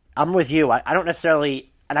I'm with you. I don't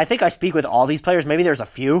necessarily, and I think I speak with all these players. Maybe there's a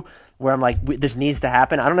few where I'm like, this needs to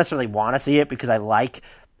happen. I don't necessarily want to see it because I like,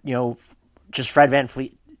 just Fred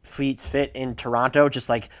VanVleet's fit in Toronto, just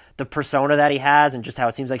like the persona that he has and just how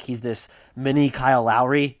it seems like he's this mini Kyle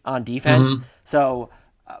Lowry on defense. Mm-hmm. So,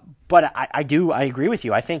 but I agree with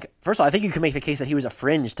you. I think, first of all, I think you can make the case that he was a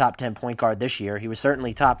fringe top 10 point guard this year. He was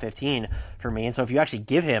certainly top 15 for me. And so if you actually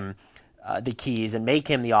give him the keys and make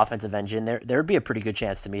him the offensive engine, there would be a pretty good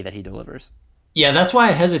chance to me that he delivers. Yeah, that's why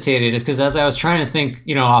I hesitated, is because as I was trying to think,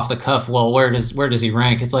 off the cuff, well, where does he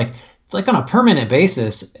rank? It's like on a permanent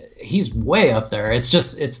basis, he's way up there. That's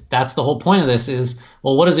the whole point of this is,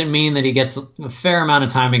 well, what does it mean that he gets a fair amount of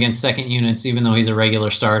time against second units, even though he's a regular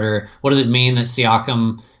starter? What does it mean that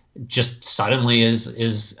Siakam just suddenly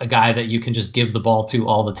is a guy that you can just give the ball to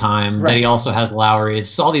all the time. Right. That he also has Lowry. It's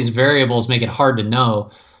just all these variables make it hard to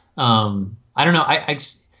know. I don't know.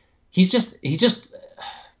 He's just.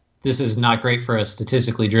 This is not great for a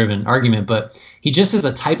statistically driven argument, but he just is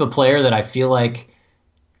a type of player that I feel like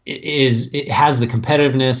it has the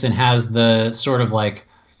competitiveness and has the sort of like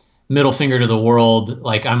middle finger to the world.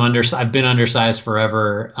 Like I've been undersized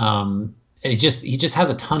forever. He just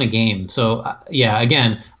has a ton of game. So yeah,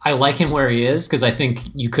 again, I like him where he is because I think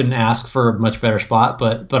you couldn't ask for a much better spot,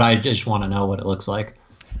 but I just want to know what it looks like.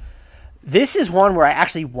 This is one where I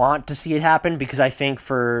actually want to see it happen because I think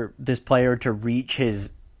for this player to reach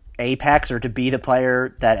his apex or to be the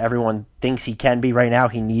player that everyone thinks he can be right now,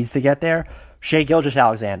 he needs to get there. Shai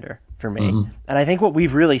Gilgeous-Alexander for me. Mm-hmm. And I think what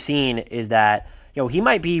we've really seen is that, he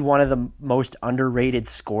might be one of the most underrated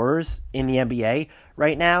scorers in the NBA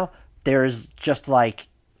right now. There's just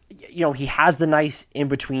he has the nice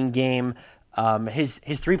in-between game. His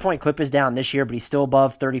 3-point clip is down this year, but he's still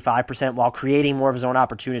above 35% while creating more of his own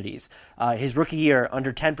opportunities. His rookie year,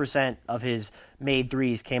 under 10% of his made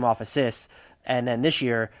threes came off assists. And then this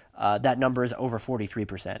year, that number is over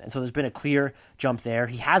 43%. And so there's been a clear jump there.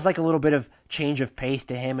 He has a little bit of change of pace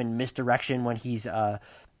to him and misdirection when he's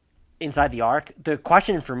inside the arc. The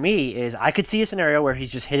question for me is I could see a scenario where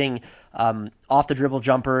he's just hitting off the dribble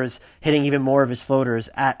jumpers, hitting even more of his floaters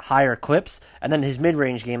at higher clips. And then his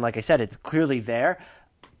mid-range game, like I said, it's clearly there.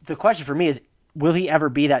 The question for me is, will he ever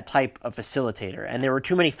be that type of facilitator? And there were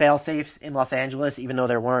too many fail-safes in Los Angeles, even though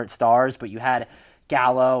there weren't stars, but you had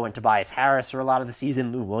Gallo and Tobias Harris for a lot of the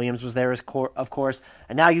season. Lou Williams was there, of course.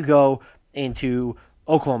 And now you go into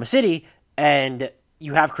Oklahoma City, and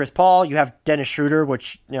you have Chris Paul, you have Dennis Schroeder,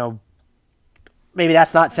 which, maybe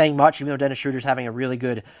that's not saying much, even though Dennis Schroeder's having a really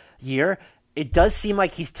good year. It does seem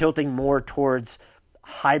like he's tilting more towards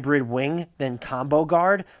hybrid wing than combo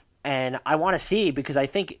guard. And I want to see, because I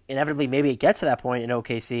think inevitably maybe it gets to that point in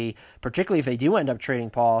OKC, particularly if they do end up trading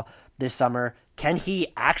Paul this summer. Can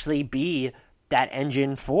he actually be that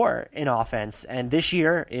engine for an offense? And this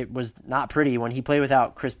year, it was not pretty. When he played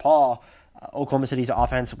without Chris Paul, Oklahoma City's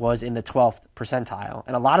offense was in the 12th percentile.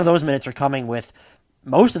 And most of those minutes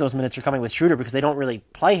are coming with Schroeder because they don't really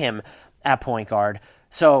play him at point guard.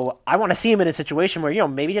 So I want to see him in a situation where,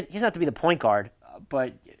 maybe he doesn't have to be the point guard,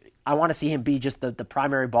 but I want to see him be just the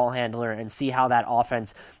primary ball handler and see how that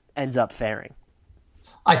offense ends up faring.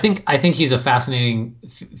 I think he's a fascinating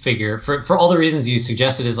figure for all the reasons you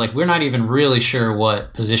suggested. Is we're not even really sure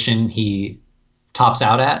what position he tops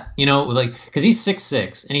out at, because he's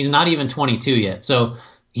 6'6" and he's not even 22 yet. So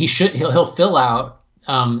he'll fill out,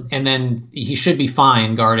 and then he should be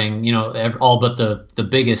fine guarding, all but the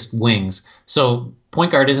biggest wings. So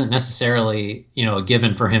point guard isn't necessarily, a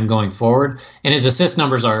given for him going forward. And his assist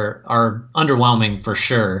numbers are underwhelming for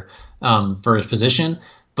sure, for his position.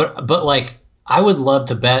 But I would love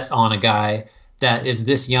to bet on a guy that is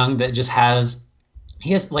this young that just has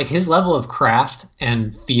his level of craft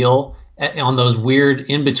and feel on those weird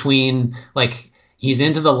in between, he's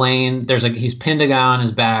into the lane. He's pinned a guy on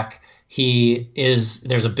his back.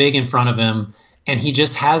 There's a big in front of him, and he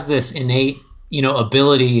just has this innate,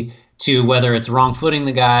 ability to, whether it's wrong footing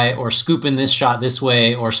the guy or scooping this shot this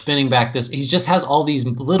way or spinning back this. He just has all these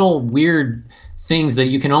little weird things that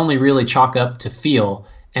you can only really chalk up to feel.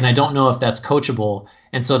 And I don't know if that's coachable.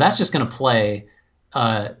 And so that's just going to play,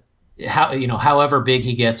 however big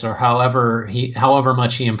he gets or however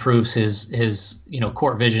much he improves his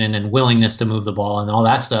court vision and willingness to move the ball and all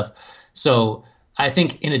that stuff. So I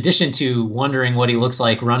think in addition to wondering what he looks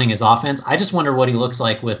like running his offense, I just wonder what he looks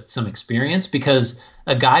like with some experience, because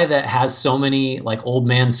a guy that has so many old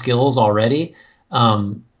man skills already,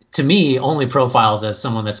 to me, only profiles as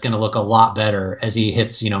someone that's going to look a lot better as he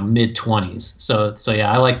hits, mid 20s. So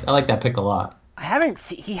yeah, I like that pick a lot.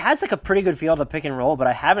 He has a pretty good feel to pick and roll, but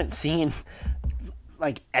I haven't seen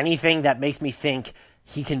anything that makes me think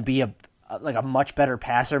he can be a much better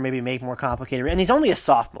passer, maybe make more complicated. And he's only a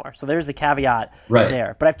sophomore, so there's the caveat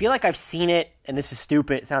there. But I feel like I've seen it, and this is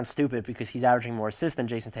stupid. It sounds stupid because he's averaging more assists than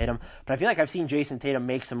Jason Tatum, but I feel like I've seen Jason Tatum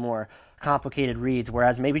make some more complicated reads,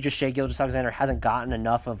 whereas maybe just Shai Gilgeous-Alexander hasn't gotten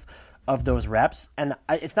enough of those reps. And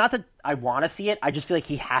it's not that I want to see it. I just feel like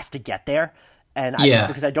he has to get there. And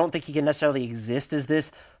because I don't think he can necessarily exist as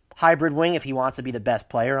this hybrid wing if he wants to be the best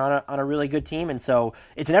player on a really good team. And so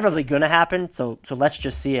it's inevitably going to happen. So let's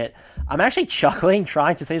just see it. I'm actually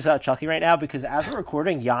trying to say this without chuckling right now, because as we're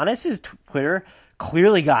recording, Giannis's Twitter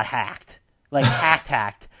clearly got hacked.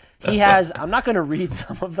 Hacked. He has, I'm not going to read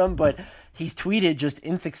some of them, but he's tweeted just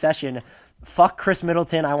in succession, "Fuck Chris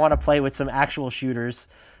Middleton. I want to play with some actual shooters."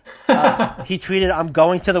 He tweeted, "I'm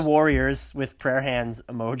going to the Warriors" with prayer hands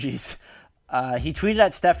emojis. He tweeted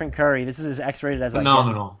at Stephen Curry. This is as X-rated as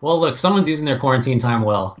phenomenal. Well, look, someone's using their quarantine time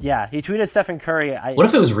well. Yeah, he tweeted Stephen Curry. What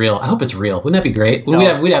if it was real? I hope it's real. Wouldn't that be great?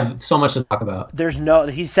 No. We'd have so much to talk about.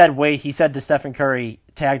 He said to Stephen Curry,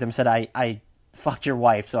 tagged him, said, I fucked your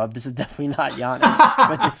wife, so this is definitely not Giannis.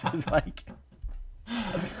 But this is like...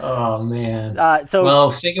 Oh, man. So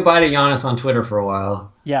say goodbye to Giannis on Twitter for a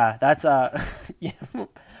while. Yeah, that's... yeah,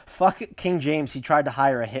 fuck King James. He tried to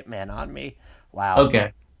hire a hitman on me. Wow.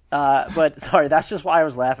 Okay. But sorry, that's just why I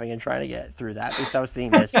was laughing and trying to get through that because I was seeing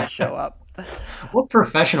this just show up. What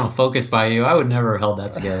professional focus by you. I would never have held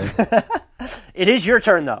that together. It is your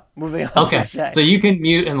turn, though. Moving on. Okay, so you can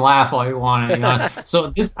mute and laugh all you want.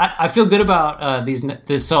 So I feel good about these.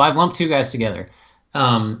 So I've lumped two guys together,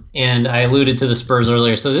 and I alluded to the Spurs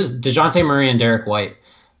earlier. So this DeJounte Murray and Derek White.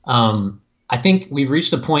 I think we've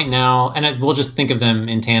reached a point now, and we'll just think of them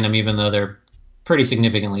in tandem, even though they're pretty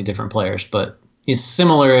significantly different players, but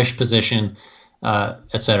similar-ish position,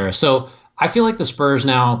 et cetera. So I feel like the Spurs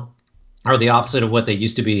now are the opposite of what they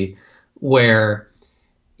used to be, where,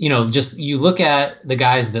 just you look at the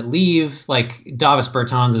guys that leave, like Davis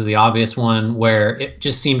Bertans is the obvious one, where it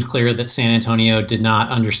just seemed clear that San Antonio did not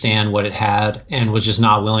understand what it had and was just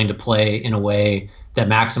not willing to play in a way that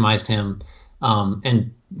maximized him.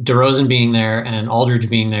 And DeRozan being there and Aldridge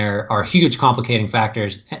being there are huge complicating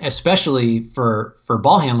factors, especially for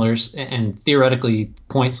ball handlers and theoretically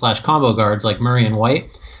point/combo guards like Murray and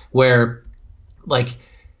White, where like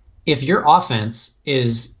if your offense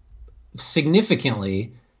is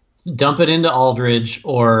significantly dump it into Aldridge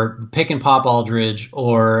or pick and pop Aldridge,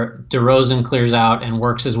 or DeRozan clears out and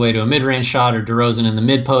works his way to a mid-range shot, or DeRozan in the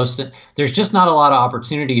mid-post, there's just not a lot of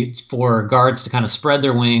opportunity for guards to kind of spread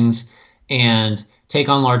their wings and take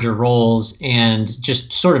on larger roles and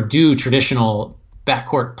just sort of do traditional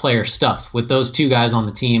backcourt player stuff with those two guys on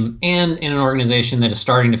the team and in an organization that is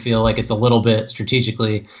starting to feel like it's a little bit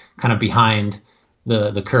strategically kind of behind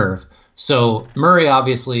the curve. So Murray,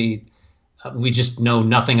 obviously, we just know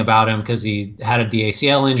nothing about him because he had the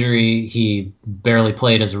ACL injury. He barely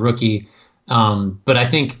played as a rookie. But I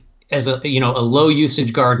think as a low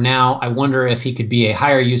usage guard now, I wonder if he could be a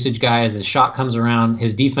higher usage guy as his shot comes around.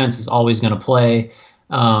 His defense is always going to play.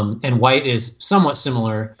 And White is somewhat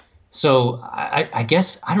similar. So I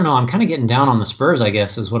guess, I don't know, I'm kind of getting down on the Spurs, I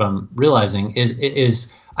guess, is what I'm realizing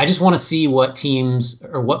is I just want to see what teams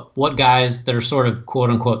or what guys that are sort of quote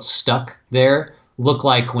unquote stuck there look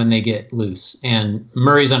like when they get loose. And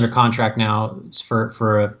Murray's under contract now for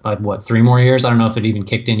 3 more years? I don't know if it even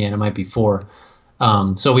kicked in yet. It might be 4.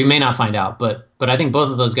 So we may not find out, but I think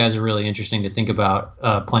both of those guys are really interesting to think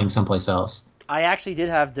about playing someplace else. I actually did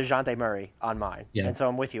have DeJounte Murray on mine, and so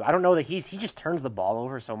I'm with you. I don't know that he just turns the ball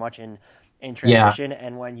over so much in transition,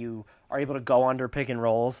 and when you are able to go under pick and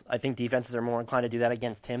rolls, I think defenses are more inclined to do that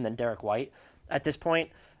against him than Derek White at this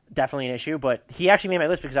point. Definitely an issue, but he actually made my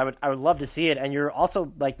list because I would love to see it. And you're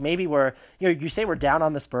also like, maybe we're, you say we're down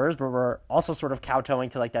on the Spurs, but we're also sort of kowtowing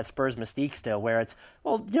to like that Spurs mystique still, where it's,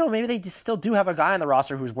 well, maybe they still do have a guy on the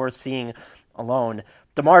roster who's worth seeing alone.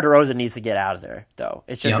 DeMar DeRozan needs to get out of there, though.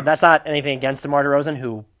 It's just that's not anything against DeMar DeRozan,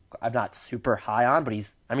 who I'm not super high on, but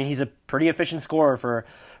he's a pretty efficient scorer for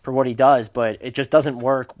what he does, but it just doesn't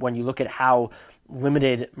work when you look at how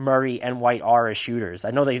limited Murray and White are as shooters.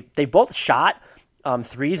 I know they both shot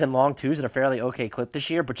threes and long twos at a fairly okay clip this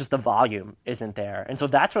year, but just the volume isn't there. And so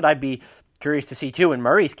that's what I'd be curious to see too in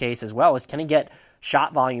Murray's case as well, is can he get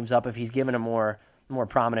shot volumes up if he's given a more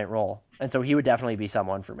prominent role? And so he would definitely be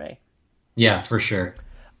someone for me. Yeah, for sure.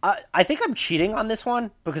 I think I'm cheating on this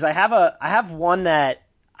one because I have one that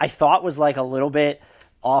I thought was like a little bit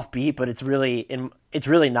offbeat, but it's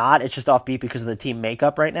really not. It's just offbeat because of the team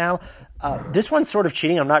makeup right now. This one's sort of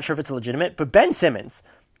cheating. I'm not sure if it's legitimate, but Ben Simmons.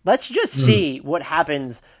 Let's just see what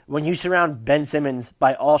happens when you surround Ben Simmons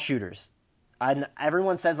by all shooters. And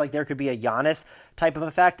everyone says like there could be a Giannis type of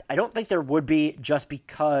effect. I don't think there would be, just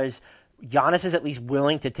because Giannis is at least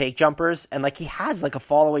willing to take jumpers, and like he has like a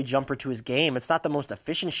fall away jumper to his game. It's not the most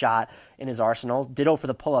efficient shot in his arsenal. Ditto for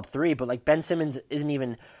the pull up 3, but like Ben Simmons isn't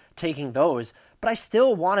even taking those. But I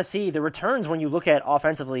still want to see the returns when you look at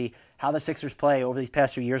offensively how the Sixers play over these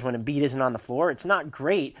past few years when Embiid isn't on the floor. It's not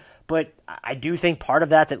great, but I do think part of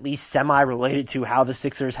that's at least semi-related to how the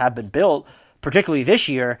Sixers have been built, particularly this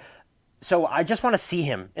year. So I just want to see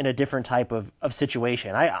him in a different type of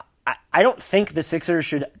situation. I don't think the Sixers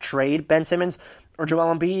should trade Ben Simmons or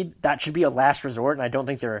Joel Embiid. That should be a last resort, and I don't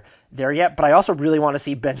think they're there yet. But I also really want to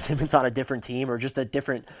see Ben Simmons on a different team, or just a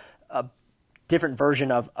different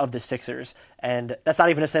version of the Sixers. And that's not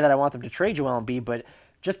even to say that I want them to trade Joel Embiid, but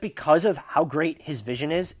just because of how great his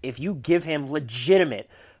vision is, if you give him legitimate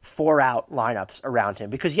 4-out lineups around him,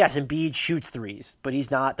 because yes, Embiid shoots threes, but he's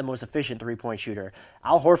not the most efficient three-point shooter.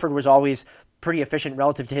 Al Horford was always pretty efficient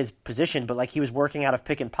relative to his position, but like he was working out of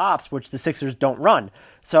pick and pops, which the Sixers don't run.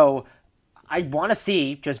 So I want to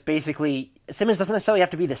see just basically, Simmons doesn't necessarily have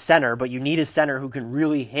to be the center, but you need a center who can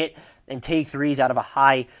really hit and take threes out of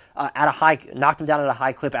knock them down at a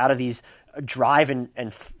high clip out of these drive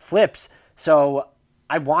and flips. So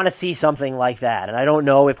I want to see something like that, and I don't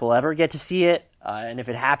know if we'll ever get to see it. And if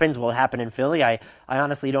it happens, will it happen in Philly? I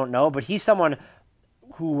honestly don't know. But he's someone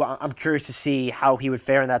who I'm curious to see how he would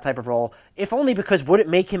fare in that type of role, if only because would it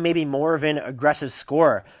make him maybe more of an aggressive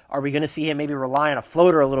scorer? Are we going to see him maybe rely on a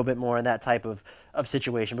floater a little bit more in that type of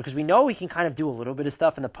situation? Because we know he can kind of do a little bit of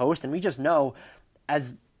stuff in the post, and we just know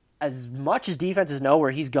as much as defenses know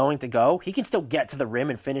where he's going to go, he can still get to the rim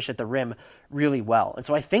and finish at the rim really well. And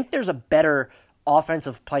so I think there's a better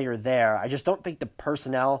offensive player there. I just don't think the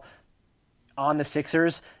personnel on the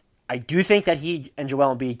Sixers, I do think that he and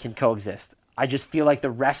Joel Embiid can coexist. I just feel like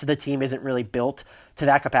the rest of the team isn't really built to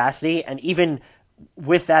that capacity. And even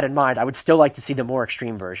with that in mind, I would still like to see the more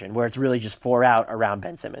extreme version where it's really just 4-out around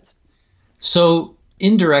Ben Simmons. So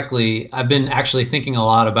indirectly, I've been actually thinking a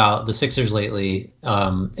lot about the Sixers lately.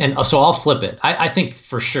 And so I'll flip it. I think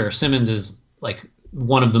for sure Simmons is like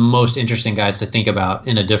one of the most interesting guys to think about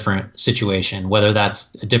in a different situation, whether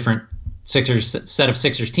that's a different set of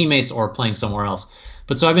Sixers teammates or playing somewhere else.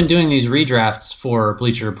 But so I've been doing these redrafts for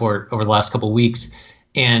Bleacher Report over the last couple of weeks.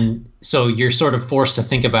 And so you're sort of forced to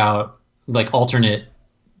think about like alternate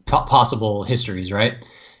possible histories, right?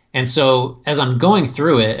 And so as I'm going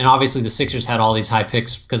through it, and obviously the Sixers had all these high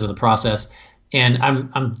picks because of the process, and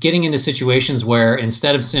I'm getting into situations where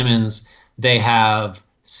instead of Simmons, they have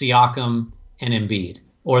Siakam and Embiid,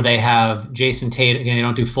 or they have Jason Tatum. They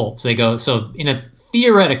don't do Fultz. They go, so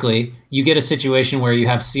theoretically, you get a situation where you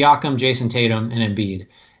have Siakam, Jason Tatum, and Embiid.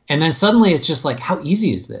 And then suddenly it's just like, how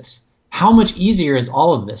easy is this? How much easier is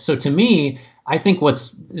all of this? So to me, I think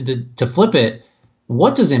to flip it,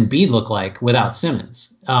 what does Embiid look like without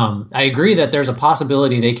Simmons? I agree that there's a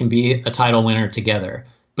possibility they can be a title winner together,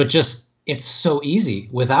 but just it's so easy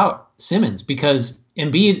without Simmons, because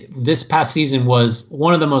Embiid this past season was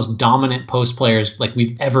one of the most dominant post players like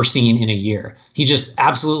we've ever seen in a year. He just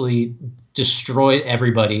absolutely destroyed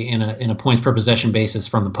everybody in a points per possession basis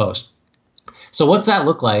from the post. So what's that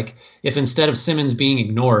look like if instead of Simmons being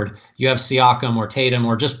ignored, you have Siakam or Tatum,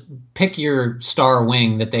 or just pick your star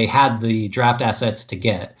wing that they had the draft assets to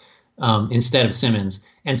get instead of Simmons?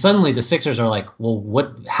 And suddenly the Sixers are like,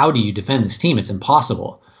 well, how do you defend this team? It's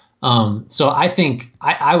impossible. So I think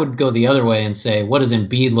I would go the other way and say, what does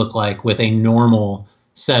Embiid look like with a normal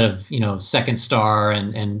set of, second star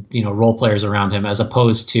and role players around him, as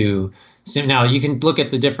opposed to now you can look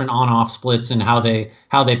at the different on-off splits and how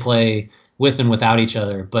they play with and without each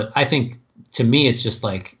other. But I think to me, it's just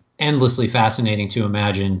like endlessly fascinating to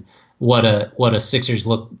imagine what a Sixers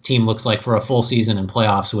team looks like for a full season and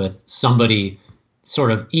playoffs with somebody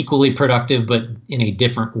sort of equally productive, but in a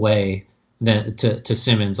different way than to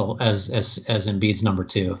Simmons as Embiid's number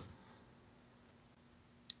 2.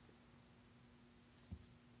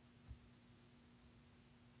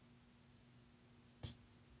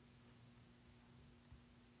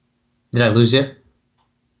 Did I lose you?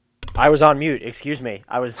 I was on mute. Excuse me.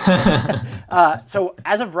 I was. So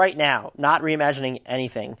as of right now, not reimagining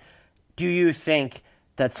anything, do you think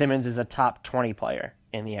that Simmons is a top 20 player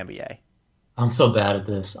in the NBA? I'm so bad at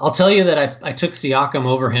this. I'll tell you that I took Siakam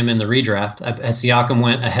over him in the redraft. Siakam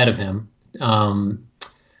went ahead of him. So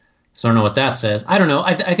I don't know what that says. I don't know.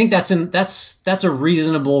 I think that's a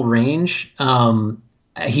reasonable range.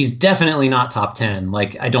 He's definitely not top 10.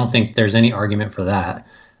 Like, I don't think there's any argument for that.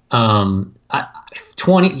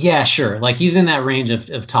 20, yeah, sure. Like, he's in that range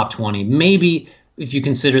of top 20. Maybe if you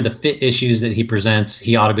consider the fit issues that he presents,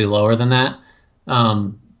 he ought to be lower than that.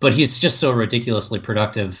 But he's just so ridiculously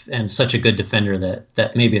productive and such a good defender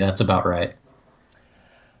that maybe that's about right.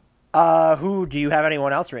 Who do you have?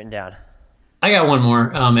 Anyone else written down? I got one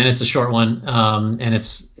more, and it's a short one. And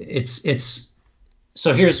it's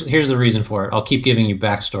so here's the reason for it. I'll keep giving you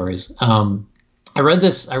backstories. I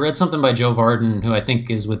read something by Joe Varden, who I think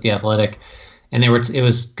is with The Athletic, and it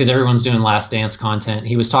was because everyone's doing Last Dance content.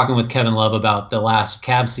 He was talking with Kevin Love about the last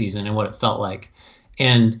Cavs season and what it felt like.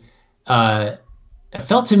 And it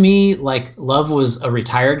felt to me like Love was a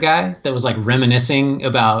retired guy that was like reminiscing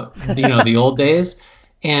about, the old days.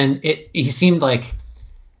 And he seemed like,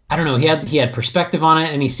 I don't know, he had perspective on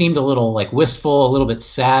it, and he seemed a little like wistful, a little bit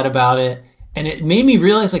sad about it. And it made me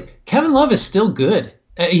realize like Kevin Love is still good.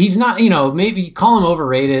 He's not, maybe call him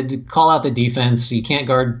overrated, call out the defense. He can't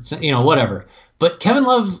guard, whatever. But Kevin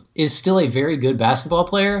Love is still a very good basketball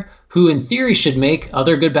player who, in theory, should make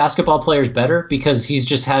other good basketball players better because he's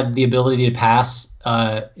just had the ability to pass.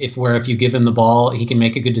 If you give him the ball, he can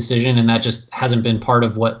make a good decision, and that just hasn't been part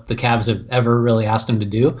of what the Cavs have ever really asked him to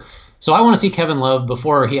do. So I want to see Kevin Love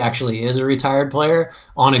before he actually is a retired player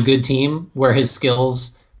on a good team where his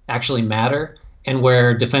skills actually matter and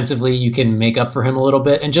where defensively you can make up for him a little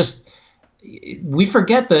bit. And just we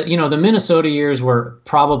forget that, the Minnesota years were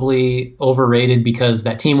probably overrated because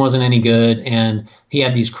that team wasn't any good and he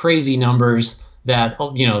had these crazy numbers that,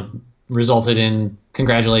 resulted in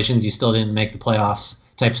congratulations, you still didn't make the playoffs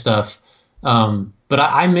type stuff. But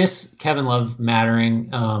I miss Kevin Love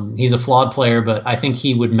mattering. He's a flawed player, but I think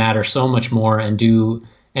he would matter so much more and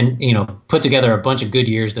put together a bunch of good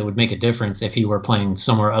years that would make a difference if he were playing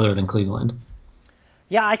somewhere other than Cleveland.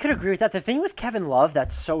 Yeah, I could agree with that. The thing with Kevin Love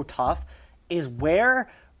that's so tough is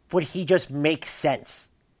where would he just make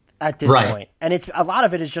sense at this point? And it's a lot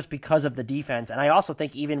of it is just because of the defense. And I also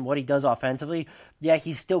think even what he does offensively, yeah,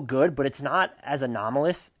 he's still good, but it's not as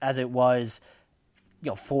anomalous as it was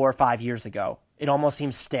 4 or 5 years ago. It almost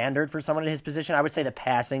seems standard for someone in his position. I would say the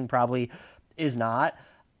passing probably is not.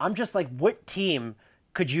 I'm just like, what team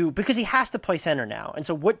could you, because he has to play center now. And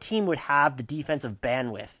so what team would have the defensive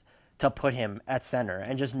bandwidth to put him at center?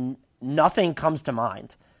 And just nothing comes to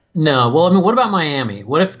mind. No. Well, I mean, what about Miami?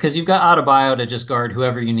 What if, because you've got Adebayo to just guard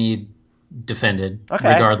whoever you need defended,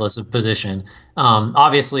 regardless of position.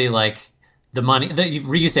 Obviously, like the money,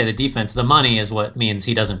 you say the defense, the money is what means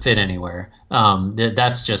he doesn't fit anywhere.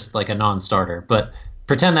 That's just like a non-starter. But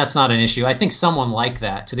pretend that's not an issue. I think someone like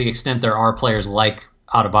that, to the extent there are players like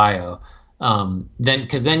Adebayo, then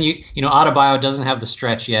Adebayo doesn't have the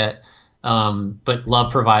stretch yet. But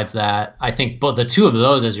Love provides that. I think both the two of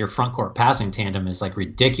those as your front court passing tandem is like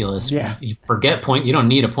ridiculous. Yeah. You forget you don't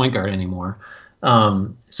need a point guard anymore.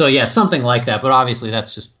 So yeah, something like that. But obviously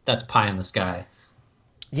that's pie in the sky.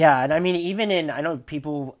 Yeah, and I mean, I know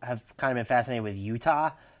people have kind of been fascinated with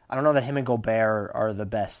Utah. I don't know that him and Gobert are the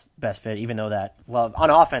best fit, even though that Love on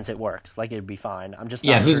offense it works. Like it'd be fine. I'm just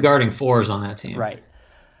not who's sure. guarding fours on that team, right?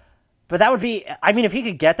 But that would be, if he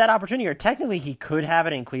could get that opportunity, or technically he could have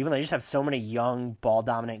it in Cleveland. They just have so many young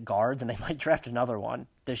ball-dominant guards, and they might draft another one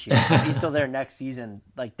this year. So if he's still there next season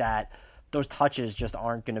like that, those touches just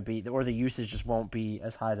aren't going to be, or the usage just won't be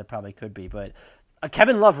as high as it probably could be. But a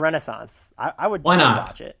Kevin Love renaissance, I would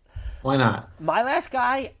watch it. Why not? My last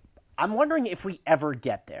guy, I'm wondering if we ever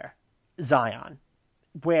get there, Zion,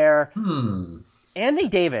 where Anthony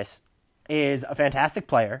Davis is a fantastic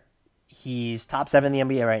player. He's top 7 in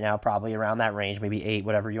the NBA right now, probably around that range, maybe 8,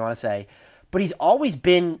 whatever you want to say. But he's always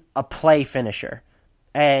been a play finisher.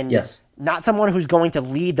 And not someone who's going to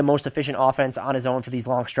lead the most efficient offense on his own for these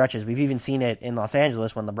long stretches. We've even seen it in Los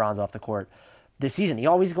Angeles when LeBron's off the court this season. He's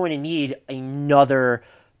always going to need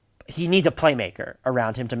he needs a playmaker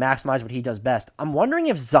around him to maximize what he does best. I'm wondering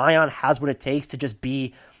if Zion has what it takes to just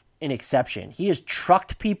be an exception. He has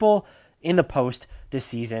trucked people in the post this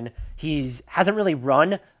season. Hasn't really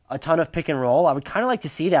run a ton of pick and roll. I would kind of like to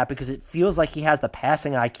see that because it feels like he has the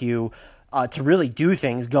passing IQ to really do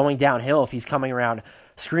things going downhill if he's coming around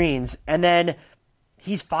screens. And then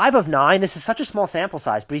he's 5 of 9. This is such a small sample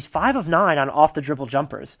size, but he's 5 of 9 on off the dribble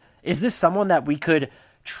jumpers. Is this someone that we could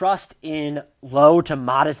trust in low to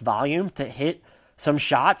modest volume to hit some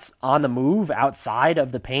shots on the move outside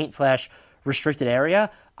of the paint / restricted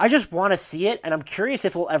area? I just want to see it, and I'm curious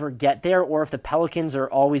if we'll ever get there or if the Pelicans are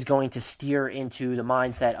always going to steer into the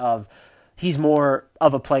mindset of he's more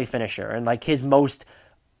of a play finisher and like his most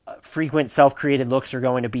frequent self-created looks are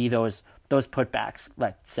going to be those putbacks,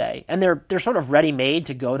 let's say. And they're sort of ready-made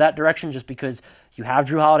to go that direction just because you have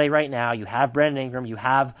Jrue Holiday right now, you have Brandon Ingram, you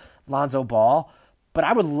have Lonzo Ball. But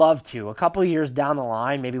I would love to, a couple of years down the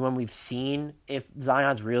line, maybe when we've seen if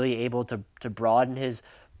Zion's really able to broaden his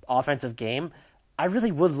offensive game, I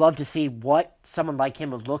really would love to see what someone like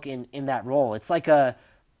him would look in that role. It's like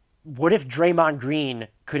what if Draymond Green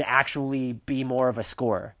could actually be more of a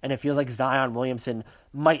scorer? And it feels like Zion Williamson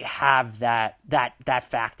might have that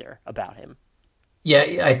factor about him.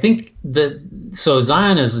 Yeah, I think so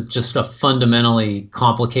Zion is just a fundamentally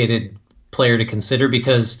complicated player to consider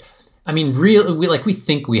because, I mean, we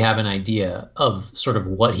think we have an idea of sort of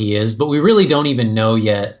what he is, but we really don't even know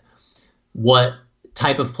yet what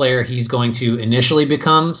type of player he's going to initially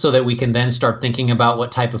become so that we can then start thinking about what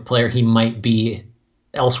type of player he might be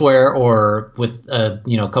elsewhere or with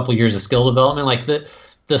a couple years of skill development. Like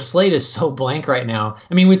the slate is so blank right now.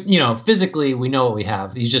 I mean, with physically we know what we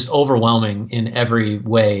have. He's just overwhelming in every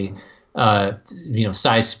way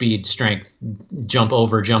size, speed, strength, jump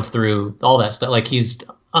over, jump through, all that stuff. Like, he's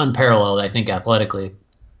unparalleled, I think, athletically.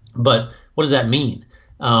 But what does that mean?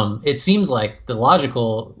 It seems like the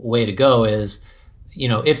logical way to go is,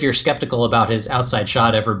 if you're skeptical about his outside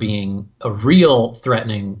shot ever being a real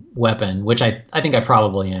threatening weapon, which I think I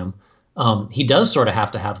probably am, he does sort of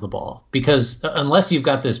have to have the ball, because unless you've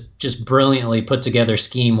got this just brilliantly put together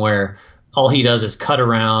scheme where all he does is cut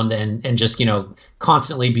around and just,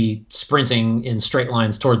 constantly be sprinting in straight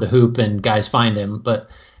lines toward the hoop and guys find him. But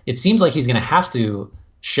it seems like he's going to have to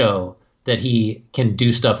show that he can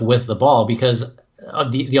do stuff with the ball, because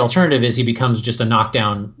the alternative is he becomes just a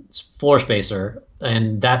knockdown floor spacer,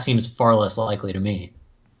 and that seems far less likely to me.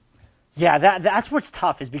 Yeah, that's what's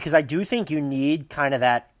tough, is because I do think you need kind of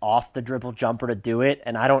that off the dribble jumper to do it,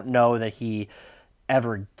 and I don't know that he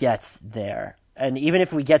ever gets there. And even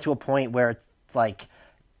if we get to a point where it's like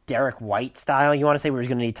Derek White style, you want to say, where he's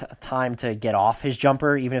going to need time to get off his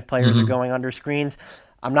jumper, even if players are going under screens,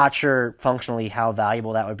 I'm not sure functionally how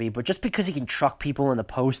valuable that would be. But just because he can truck people in the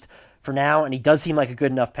post for now, and he does seem like a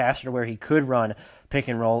good enough passer to where he could run pick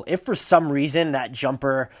and roll, if for some reason that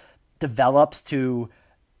jumper develops to,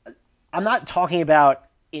 I'm not talking about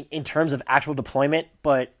in terms of actual deployment,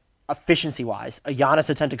 but efficiency-wise, a Giannis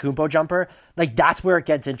Antetokounmpo jumper, like, that's where it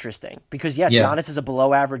gets interesting. Because, yes, Giannis is a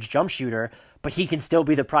below-average jump shooter, but he can still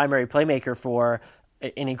be the primary playmaker for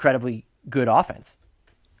an incredibly good offense.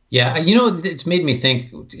 Yeah, it's made me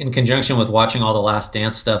think, in conjunction with watching all the Last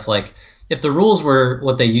Dance stuff, like, if the rules were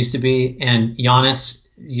what they used to be, and Giannis,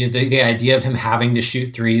 the idea of him having to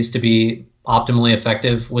shoot threes to be optimally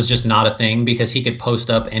effective was just not a thing, because he could post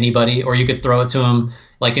up anybody, or you could throw it to him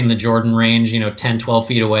like in the Jordan range, 10, 12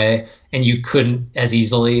 feet away, and you couldn't as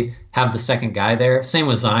easily have the second guy there. Same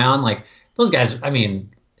with Zion. Like, those guys, I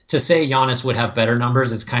mean, to say Giannis would have better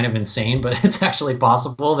numbers, it's kind of insane, but it's actually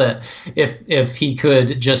possible that if he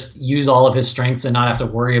could just use all of his strengths and not have to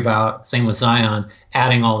worry about, same with Zion,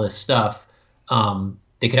 adding all this stuff,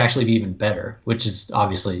 they could actually be even better, which is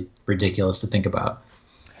obviously ridiculous to think about.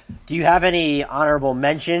 Do you have any honorable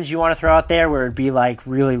mentions you want to throw out there where it'd be like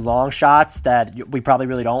really long shots that we probably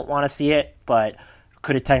really don't want to see it, but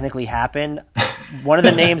could it technically happen? One of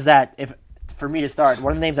the names that, for me to start,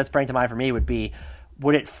 one of the names that sprang to mind for me would be,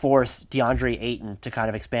 would it force DeAndre Ayton to kind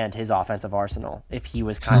of expand his offensive arsenal if he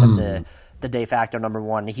was kind of the de facto number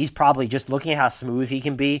one? He's probably, just looking at how smooth he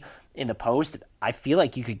can be in the post, I feel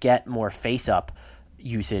like you could get more face-up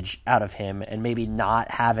usage out of him, and maybe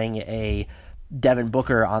not having a Devin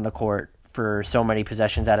Booker on the court for so many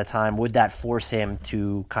possessions at a time, would that force him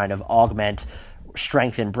to kind of augment,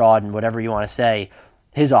 strengthen, broaden, whatever you want to say,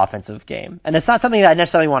 his offensive game? And it's not something that I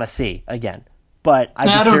necessarily want to see again, but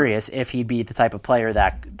I'd be curious if he'd be the type of player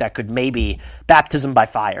that could maybe baptism by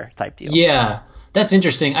fire type deal. Yeah, that's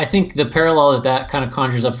interesting. I think the parallel that kind of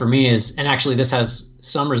conjures up for me is, and actually this has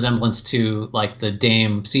some resemblance to like the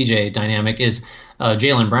Dame CJ dynamic, is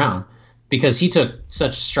Jaylen Brown. Because he took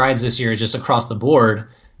such strides this year just across the board.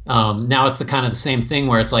 Now it's the kind of the same thing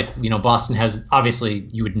where it's like, Boston has, obviously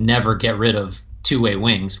you would never get rid of two-way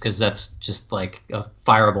wings, because that's just like a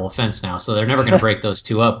fireable offense now. So they're never going to break those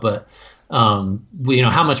two up. But,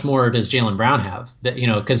 how much more does Jaylen Brown have? That,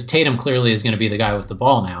 because Tatum clearly is going to be the guy with the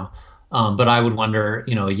ball now. But I would wonder,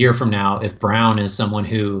 a year from now, if Brown is someone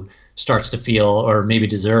who starts to feel, or maybe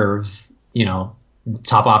deserve,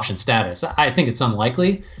 top option status. I think it's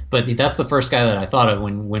unlikely, but that's the first guy that I thought of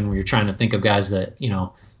when we were trying to think of guys that,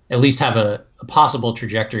 at least have a possible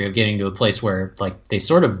trajectory of getting to a place where like they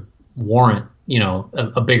sort of warrant,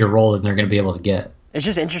 a bigger role than they're going to be able to get. It's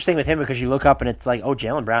just interesting with him because you look up and it's like, oh,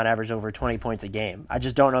 Jaylen Brown averaged over 20 points a game. I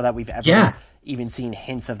just don't know that we've ever even seen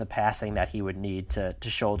hints of the passing that he would need to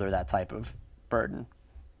shoulder that type of burden.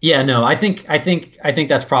 Yeah, no, I think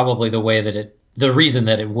that's probably the reason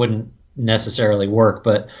that it wouldn't necessarily work.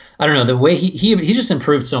 But I don't know, the way he just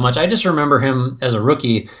improved so much. I just remember him as a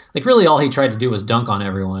rookie, like really all he tried to do was dunk on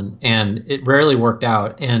everyone, and it rarely worked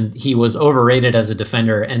out, and he was overrated as a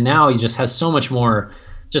defender, and now he just has so much more,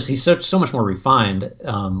 he's so much more refined,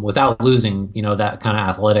 without losing, that kind of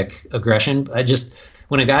athletic aggression.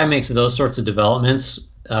 When a guy makes those sorts of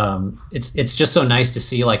developments, it's just so nice to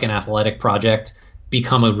see like an athletic project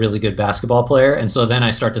become a really good basketball player. And so then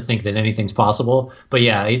I start to think that anything's possible. But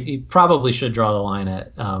yeah, he probably should draw the line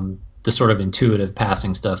at the sort of intuitive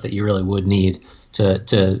passing stuff that you really would need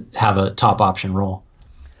to have a top option role.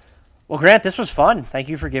 Well, Grant, this was fun. Thank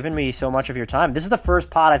you for giving me so much of your time. This is the first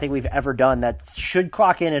pod I think we've ever done that should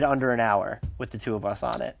clock in at under an hour with the two of us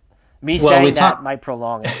on it. Saying that might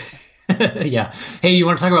prolong it. Yeah. Hey, you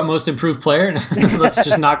want to talk about most improved player? Let's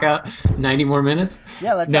just knock out 90 more minutes.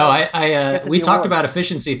 Yeah, let's. No, we talked awards. about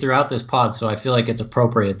efficiency throughout this pod, so I feel like it's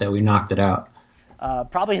appropriate that we knocked it out.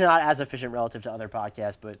 Probably not as efficient relative to other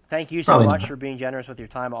podcasts, but thank you so Probably much not. for being generous with your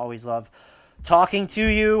time. I always love talking to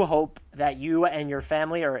you. Hope that you and your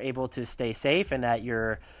family are able to stay safe and that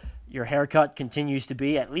your haircut continues to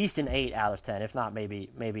be at least an 8 out of 10, if not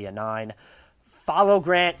maybe a 9. Follow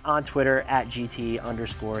Grant on Twitter at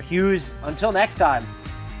GT_Hughes. Until next time,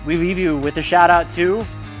 we leave you with a shout out to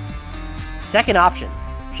Second Options.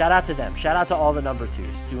 Shout out to them. Shout out to all the number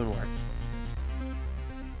 2s doing work.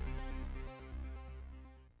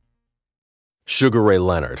 Sugar Ray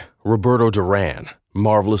Leonard, Roberto Duran,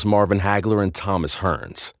 Marvelous Marvin Hagler, and Thomas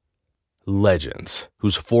Hearns. Legends,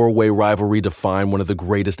 whose four-way rivalry defined one of the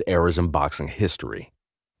greatest eras in boxing history.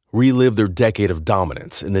 Relive their decade of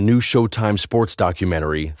dominance in the new Showtime sports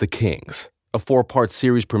documentary, The Kings, a 4-part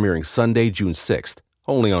series premiering Sunday, June 6th,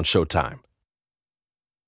 only on Showtime.